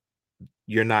not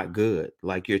good,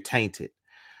 like, you're tainted.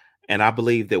 And I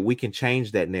believe that we can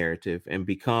change that narrative and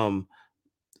become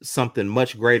something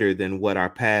much greater than what our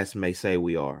past may say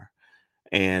we are.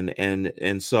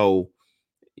 And so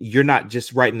you're not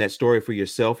just writing that story for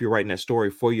yourself, you're writing that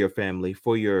story for your family,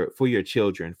 for your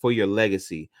children, for your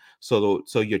legacy. So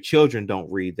your children don't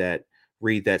read that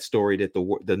story, that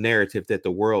the narrative that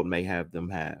the world may have them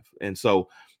have. And so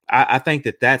I think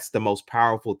that that's the most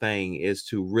powerful thing, is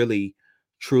to really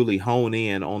truly hone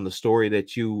in on the story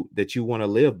that you want to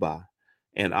live by,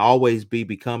 and always be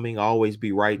becoming, always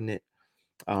be writing it.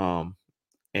 And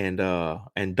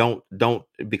don't,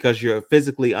 because you're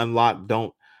physically unlocked,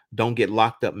 don't get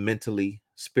locked up mentally,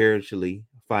 spiritually,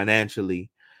 financially,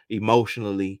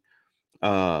 emotionally.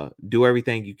 Do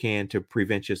everything you can to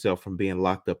prevent yourself from being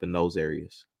locked up in those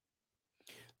areas.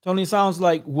 Tony, sounds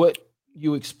like what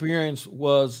you experienced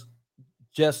was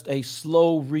just a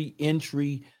slow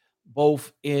re-entry,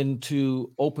 both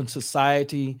into open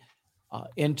society,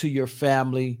 into your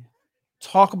family.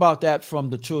 Talk about that from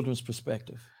the children's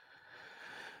perspective.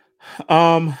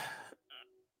 Um,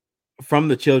 from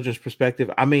the children's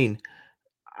perspective, I mean,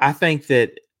 I think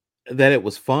that it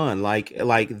was fun. Like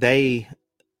they,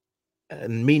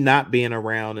 me not being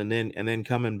around, and then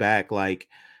coming back, like,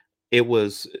 it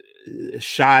was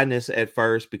shyness at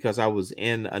first because I was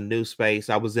in a new space.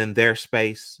 I was in their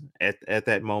space at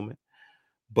that moment.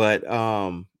 But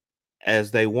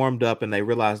as they warmed up and they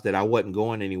realized that I wasn't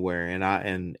going anywhere, and I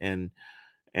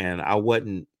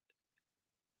wasn't,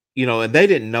 and they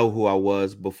didn't know who I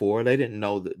was before. They didn't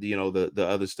know the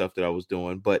other stuff that I was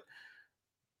doing, but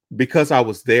because I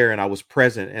was there and I was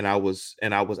present, and I was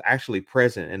actually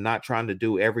present and not trying to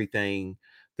do everything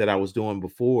that I was doing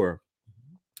before,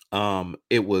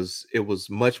 it was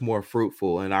much more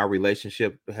fruitful, and our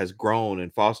relationship has grown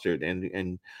and fostered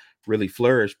and really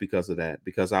flourished because of that,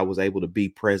 because I was able to be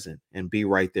present and be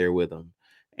right there with them,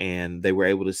 and they were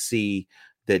able to see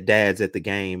that dad's at the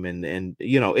game, and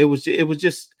it was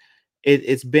just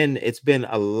it's been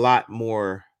a lot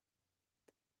more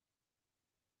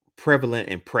prevalent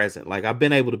and present. Like I've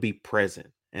been able to be present.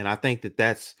 And I think that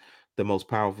that's the most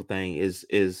powerful thing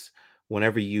is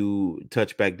whenever you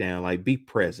touch back down, like be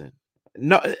present.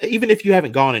 No, even if you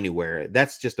haven't gone anywhere,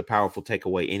 that's just a powerful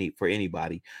takeaway for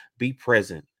anybody. Be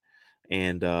present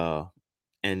and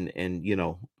you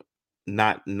know,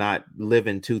 not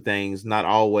living two things, not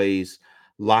always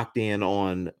locked in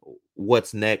on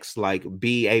what's next. Like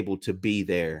be able to be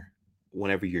there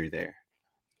whenever you're there.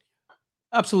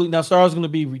 Absolutely. Now, Star's going to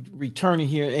be returning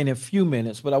here in a few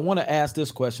minutes, but I want to ask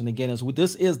this question again.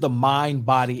 This is the Mind,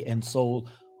 Body, and Soul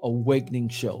Awakening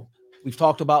Show. We've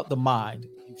talked about the mind.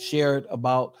 We've shared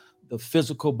about the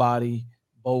physical body,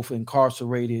 both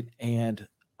incarcerated and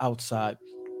outside.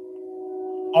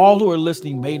 All who are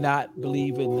listening may not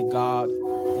believe in the God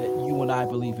that you and I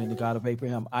believe in, the God of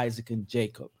Abraham, Isaac, and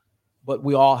Jacob, but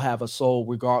we all have a soul,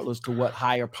 regardless to what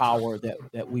higher power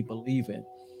that we believe in.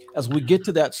 As we get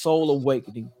to that soul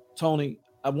awakening, Tony,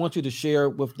 I want you to share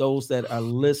with those that are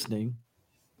listening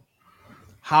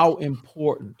how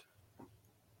important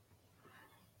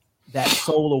that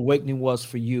soul awakening was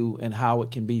for you and how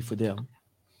it can be for them.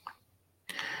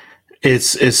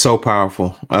 It's so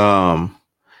powerful.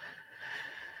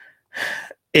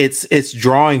 It's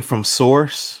drawing from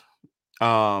source.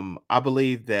 I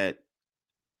believe that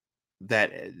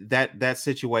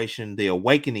situation, the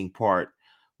awakening part,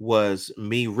 was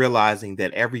me realizing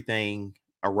that everything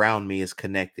around me is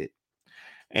connected,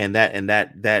 and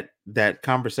that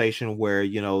conversation where,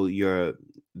 you know,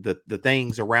 the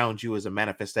things around you is a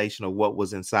manifestation of what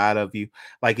was inside of you.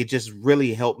 Like it just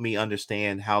really helped me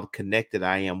understand how connected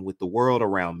I am with the world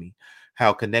around me,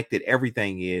 how connected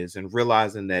everything is, and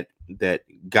realizing that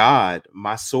God,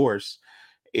 my source,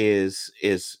 is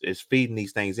feeding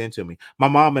these things into me. My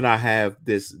mom and I have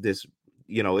this,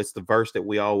 you know, it's the verse that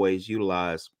we always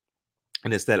utilize,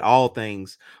 and it's that all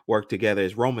things work together.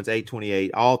 It's Romans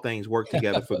 8:28. All things work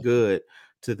together for good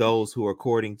to those who are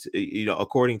according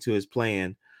to his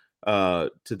plan,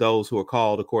 to those who are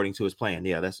called according to his plan.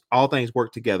 Yeah, that's all things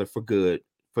work together for good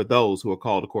for those who are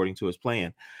called according to his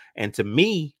plan. And to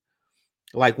me,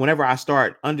 like whenever I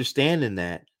start understanding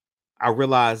that, I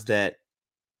realize that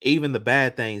even the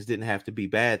bad things didn't have to be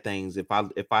bad things if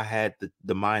I had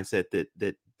the mindset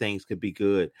that things could be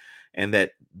good, and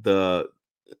that the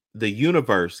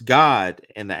universe, God,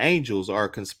 and the angels are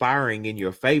conspiring in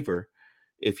your favor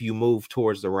if you move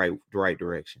towards the right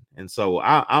direction. And so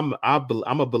I'm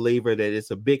a believer that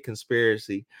it's a big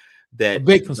conspiracy. That A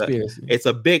big conspiracy. it's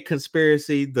a big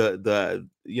conspiracy. The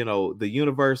you know, the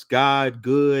universe, God,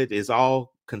 good is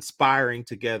all conspiring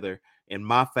together in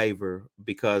my favor,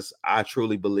 because I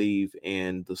truly believe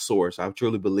in the source. I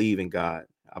truly believe in God.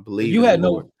 I believe You in the had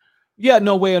Lord. you had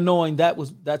no way of knowing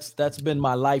that's been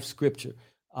my life scripture.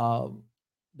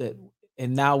 That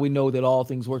and now we know that all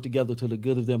things work together to the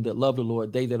good of them that love the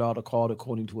Lord, they that are called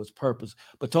according to his purpose.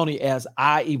 But Tony, as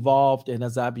I evolved and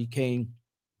as I became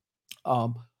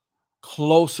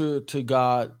closer to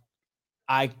God,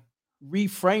 I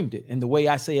reframed it. And the way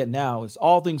I say it now is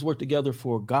all things work together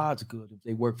for God's good. If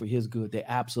they work for his good, they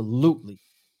absolutely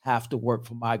have to work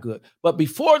for my good. But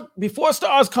before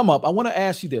stars come up, I want to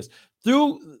ask you this.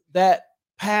 Through that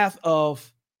path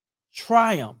of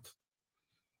triumph,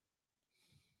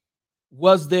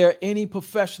 was there any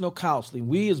professional counseling?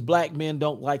 We as Black men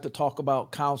don't like to talk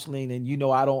about counseling, and you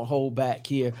know I don't hold back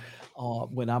here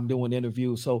when I'm doing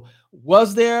interviews. So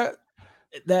was there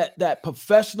that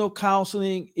professional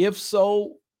counseling? If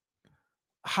so,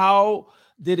 how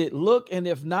did it look? And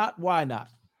if not, why not?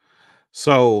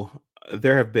 So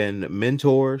there have been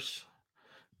mentors,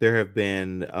 there have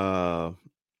been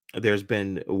there's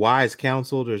been wise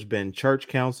counsel, there's been church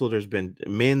counsel, there's been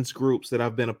men's groups that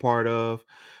I've been a part of,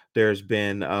 there's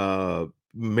been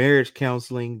marriage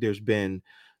counseling, there's been,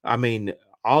 I mean,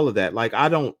 all of that. Like I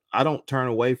don't turn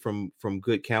away from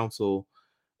good counsel,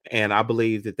 and I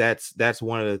believe that that's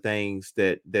one of the things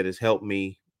that has helped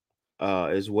me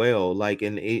as well. Like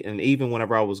and even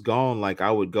whenever I was gone, like I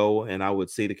would go and I would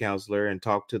see the counselor and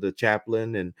talk to the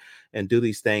chaplain and do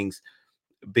these things,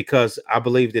 because I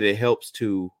believe that it helps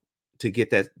to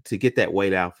get that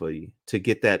weight out for you, to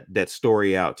get that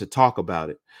story out, to talk about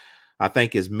it. I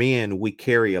think as men, we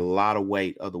carry a lot of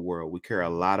weight of the world. We carry a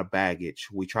lot of baggage.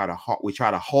 We try to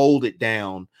hold it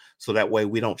down so that way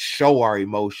we don't show our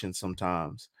emotions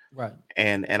sometimes. Right.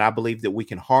 And I believe that we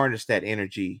can harness that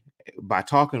energy by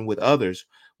talking with others.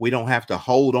 We don't have to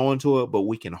hold on to it, but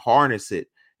we can harness it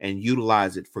and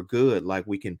utilize it for good. Like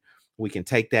we can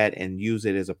take that and use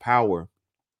it as a power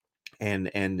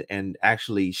and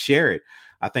actually share it.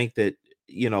 I think that,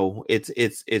 you know,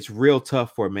 it's real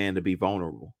tough for a man to be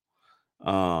vulnerable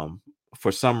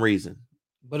for some reason.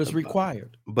 But it's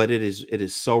required. But it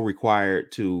is so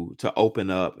required to open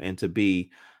up and to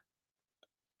be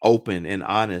open and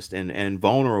honest and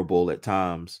vulnerable at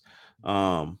times,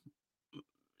 to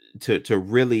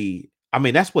really, I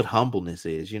mean, that's what humbleness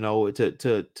is, you know,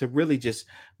 to really just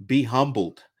be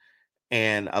humbled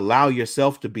and allow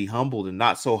yourself to be humbled and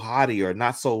not so haughty or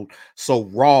not so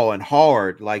raw and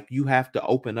hard. Like, you have to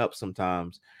open up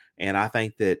sometimes. And I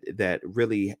think that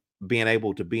really being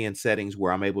able to be in settings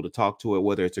where I'm able to talk to it,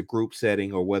 whether it's a group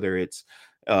setting or whether it's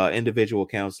individual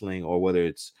counseling or whether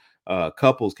it's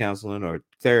couples counseling or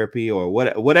therapy or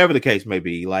whatever the case may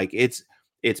be, like it's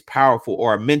powerful,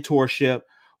 or a mentorship,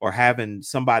 or having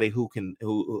somebody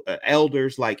who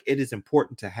elders, like it is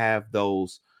important to have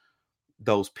those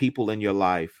people in your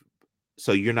life,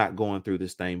 so you're not going through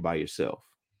this thing by yourself.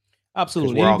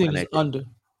 Absolutely. We're all connected.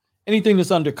 Anything that's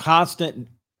under constant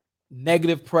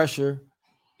negative pressure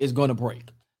is going to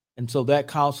break. And so that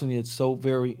counseling is so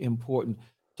very important.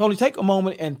 Tony, take a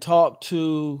moment and talk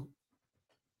to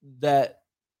that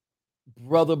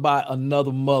brother by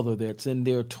another mother that's in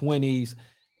their 20s.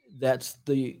 That's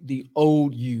the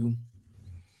old you.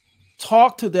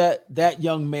 Talk to that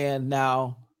young man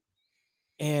now,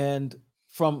 and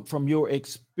from your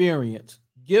experience,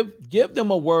 give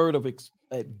them a word of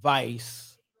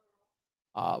advice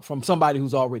from somebody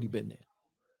who's already been there.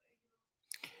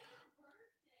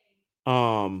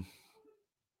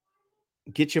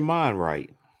 Get your mind right.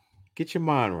 Get your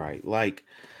mind right. Like,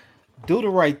 do the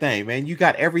right thing, man. You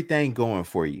got everything going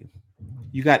for you.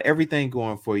 You got everything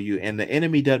going for you, and the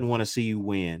enemy doesn't want to see you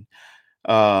win.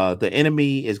 The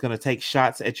enemy is going to take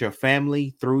shots at your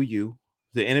family through you.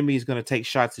 The enemy is going to take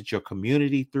shots at your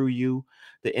community through you.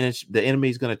 The enemy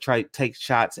is going to try to take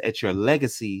shots at your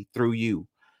legacy through you,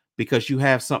 because you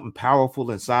have something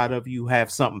powerful inside of you. You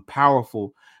have something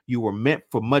powerful. You were meant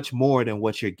for much more than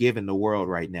what you're giving the world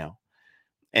right now.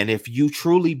 And if you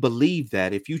truly believe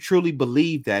that,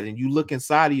 and you look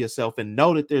inside of yourself and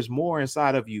know that there's more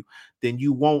inside of you, then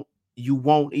you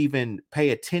won't even pay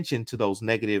attention to those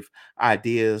negative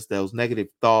ideas, those negative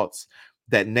thoughts,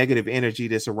 that negative energy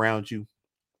that's around you,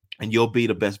 and you'll be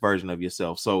the best version of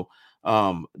yourself. So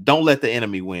don't let the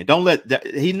enemy win.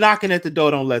 He's knocking at the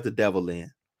door. Don't let the devil in.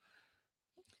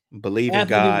 Believe in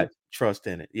God, trust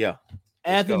in it. Yeah.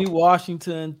 Anthony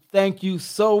Washington, thank you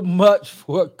so much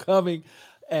for coming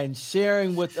and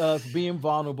sharing with us, being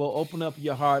vulnerable, open up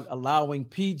your heart, allowing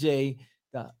PJ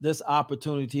this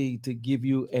opportunity to give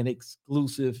you an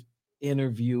exclusive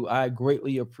interview. I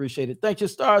greatly appreciate it. Thank you,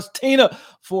 Stars Tina,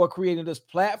 for creating this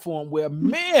platform where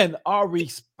men are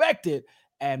respected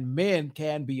and men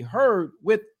can be heard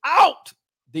without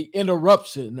the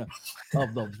interruption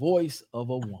of the voice of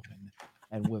a woman.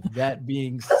 And with that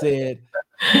being said,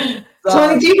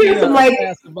 Tony, do you hear some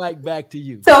pass the mic back to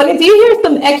you. Tony, do you hear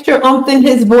some extra oomph in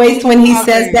his voice when he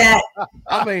says that?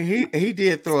 I mean, he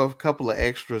did throw a couple of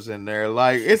extras in there.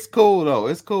 Like, it's cool though.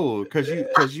 It's cool because you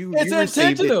it's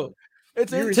intentional.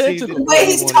 It's intentional. The way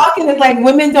he's talking is like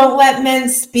women don't let men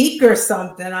speak or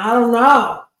something. I don't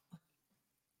know.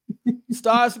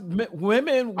 Stars,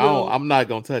 women will. I'm not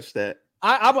gonna touch that.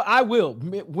 I will.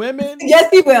 Women.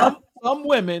 Yes, he will.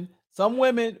 Some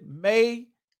women may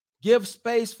give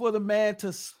space for the man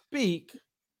to speak,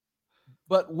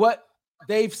 but what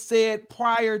they've said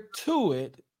prior to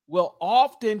it will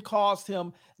often cause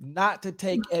him not to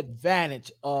take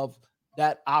advantage of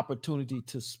that opportunity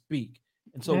to speak.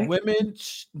 And so women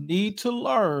need to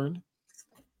learn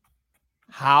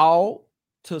how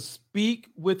to speak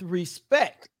with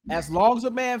respect. As long as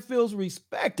a man feels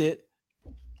respected,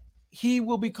 he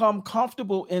will become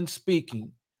comfortable in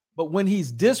speaking. But when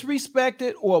he's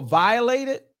disrespected or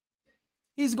violated,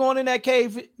 he's going in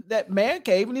that man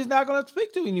cave, and he's not going to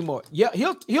speak to you anymore. Yeah,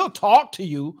 he'll talk to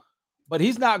you, but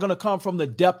he's not going to come from the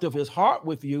depth of his heart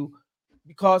with you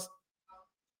because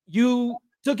you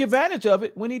took advantage of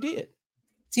it when he did.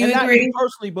 Do you agree? Not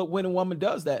personally, but when a woman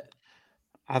does that.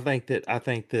 I think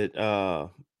that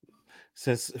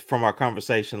since from our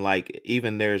conversation, like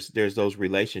even there's those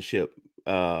relationship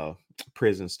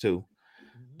prisons too,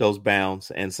 those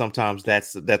bounds, and sometimes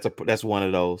that's one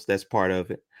of those. That's part of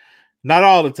it. Not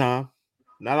all the time,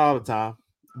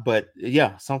 but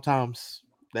yeah, sometimes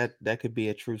that could be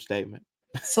a true statement.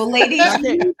 So, ladies,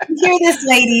 you hear this,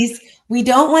 ladies. We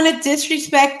don't want to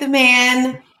disrespect the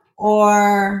man,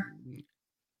 or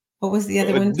what was the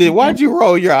other one? Why'd you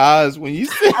roll your eyes when you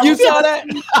said you saw that?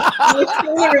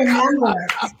 I remember.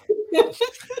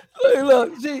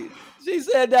 Look, she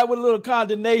said that with a little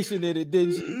condemnation in it,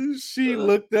 didn't she? She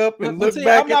looked up and looked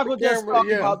back. I'm not going to just talk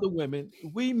about the women.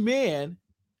 We men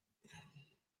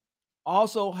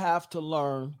also have to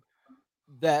learn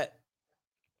that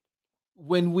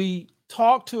when we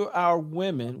talk to our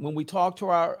women, when we talk to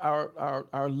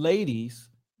our ladies,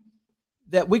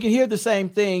 that we can hear the same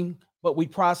thing, but we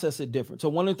process it different. So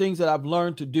one of the things that I've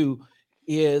learned to do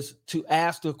is to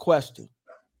ask the question,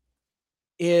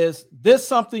 is this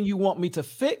something you want me to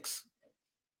fix?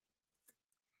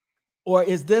 Or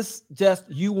is this just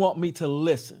you want me to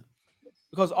listen?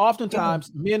 Because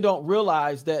oftentimes men don't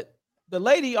realize that the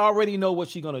lady already know what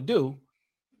she's going to do.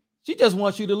 She just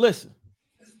wants you to listen.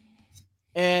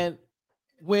 And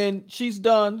when she's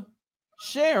done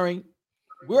sharing,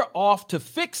 we're off to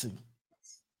fixing.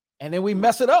 And then we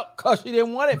mess it up because she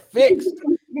didn't want it fixed.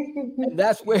 And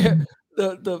that's where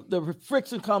the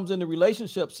friction comes in the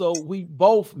relationship. So we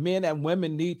both, men and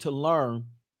women, need to learn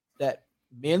that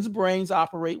men's brains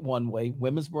operate one way,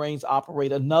 women's brains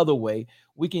operate another way.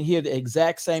 We can hear the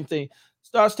exact same thing.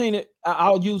 Starstina,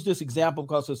 I'll use this example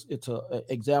because it's an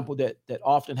example that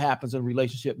often happens in a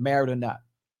relationship, married or not.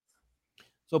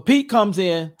 So Pete comes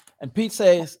in and Pete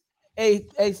says, hey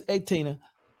Tina,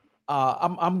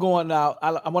 I'm going out.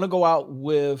 I want to go out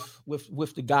with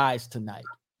the guys tonight.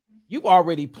 You've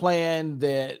already planned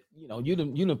that, you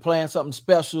didn't plan something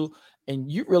special and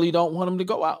you really don't want him to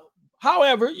go out.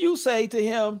 However, you say to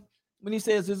him when he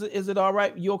says, is it all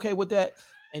right? You okay with that?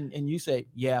 And you say,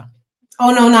 yeah.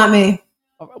 Oh no, not me.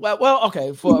 Well,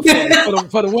 okay. For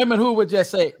the women who would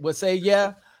say,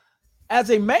 yeah. As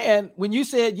a man, when you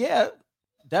said, yeah,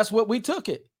 that's what we took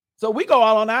it. So we go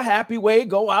out on our happy way,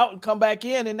 go out and come back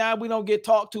in, and now we don't get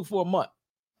talked to for a month.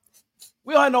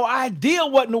 We don't have no idea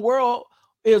what in the world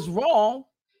is wrong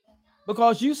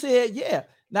because you said, yeah.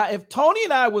 Now, if Tony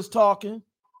and I was talking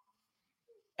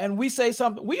and we say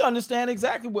something, we understand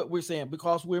exactly what we're saying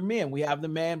because we're men. We have the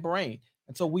man brain.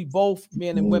 And so we both,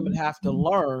 men and women, have to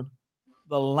learn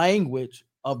the language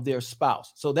of their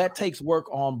spouse. So that takes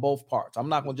work on both parts. I'm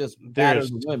not going to just batter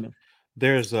the women.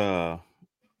 There's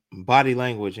body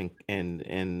language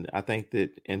and I think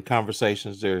that in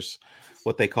conversations there's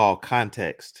what they call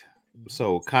context.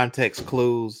 So context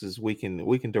clues is we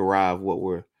can derive what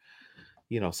we're,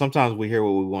 sometimes we hear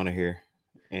what we want to hear,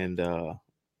 and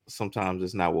sometimes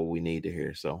it's not what we need to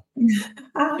hear. So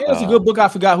it's a good book. I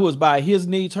forgot who it's by. His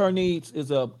Needs, Her Needs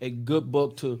is a good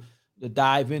book to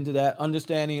dive into that.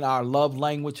 Understanding Our Love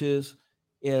Languages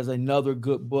is another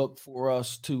good book for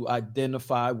us to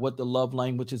identify what the love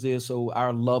languages is. So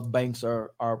our love banks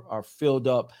are filled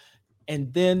up.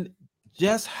 And then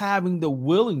just having the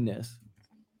willingness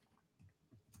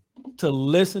to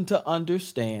listen, to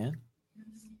understand,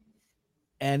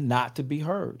 and not to be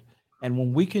heard. And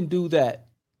when we can do that,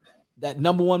 that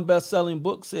number one best-selling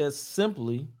book says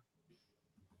simply,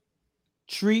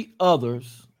 treat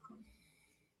others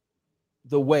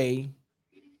the way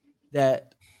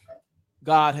that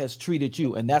God has treated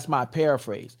you. And that's my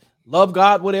paraphrase. Love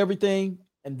God with everything,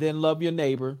 and then love your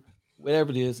neighbor, whatever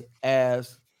it is,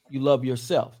 as you love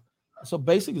yourself. So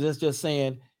basically, that's just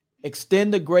saying,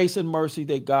 extend the grace and mercy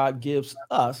that God gives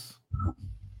us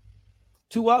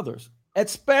to others,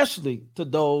 especially to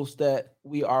those that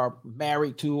we are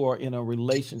married to or in a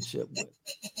relationship with.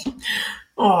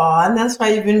 Oh, and that's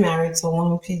why you've been married so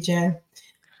long, PJ.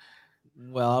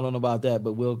 Well, I don't know about that,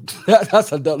 but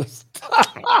that's another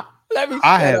stuff.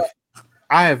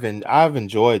 I've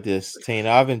enjoyed this, Tina.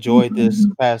 I've enjoyed this,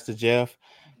 Pastor Jeff,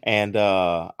 and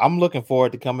I'm looking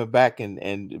forward to coming back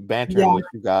and bantering with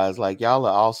you guys. Like, y'all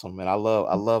are awesome, and I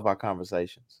love our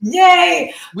conversations.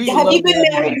 Yay! Have you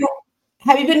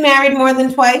been married more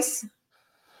than twice?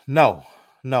 No,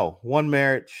 one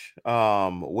marriage.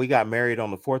 We got married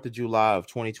on the 4th of July of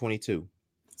 2022.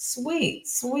 Sweet.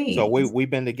 So we've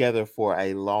been together for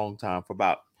a long time, for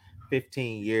about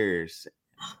 15 years.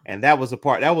 And that was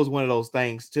one of those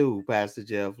things too, Pastor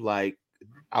Jeff. Like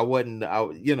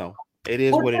it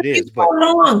is what it is. But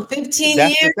long, 15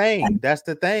 that's years. That's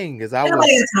the thing is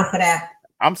Nobody has time for that.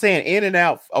 I'm saying in and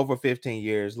out over 15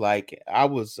 years. Like I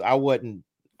wasn't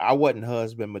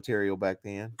husband material back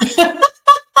then.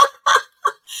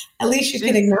 At least you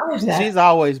can acknowledge that. She's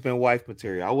always been wife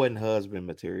material. I wasn't husband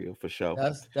material for sure.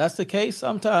 That's the case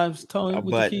sometimes, Tony,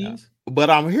 with the keys. But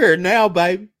I'm here now,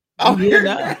 baby. I'm here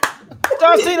now.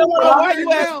 Darcina,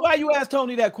 why you ask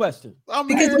Tony that question?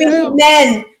 Because we need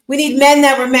men. We need men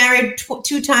that were married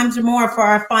 2 times or more for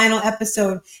our final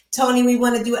episode. Tony, we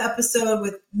want to do an episode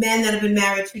with men that have been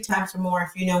married 2 times or more,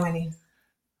 if you know any.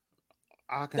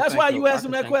 That's why you asked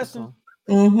him that question?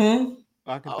 Mm-hmm.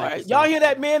 All right. Y'all hear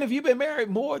that, man? If you've been married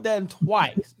more than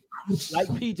twice, like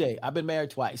PJ, I've been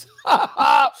married twice.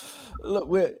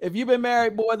 Look, if you've been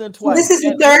married more than twice. This is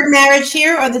the third marriage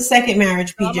here or the second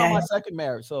marriage, PJ? No, my second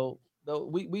marriage. So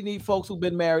we need folks who've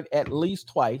been married at least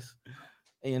twice.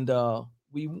 And why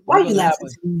are you laughing?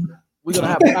 We're gonna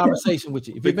have a conversation with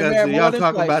you. If you've been Because married more y'all than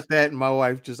talking twice, about that, and my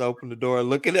wife just opened the door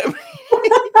looking at me.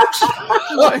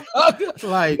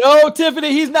 like, no,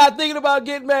 Tiffany, he's not thinking about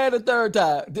getting married a third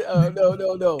time.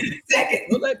 No. Second.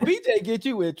 Don't let BJ get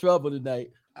you in trouble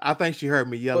tonight. I think she heard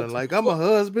me yelling, like, I'm a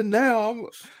husband now.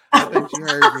 I think she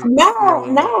heard me. Now,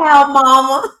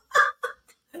 mama.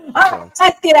 All right,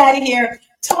 let's get out of here.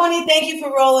 Tony, thank you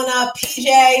for rolling up.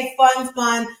 PJ,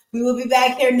 fun. We will be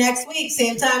back here next week.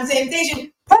 Same time, same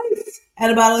station. Peace.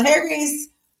 And a bottle of hair grease.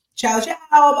 Ciao.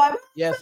 Bye. Yes.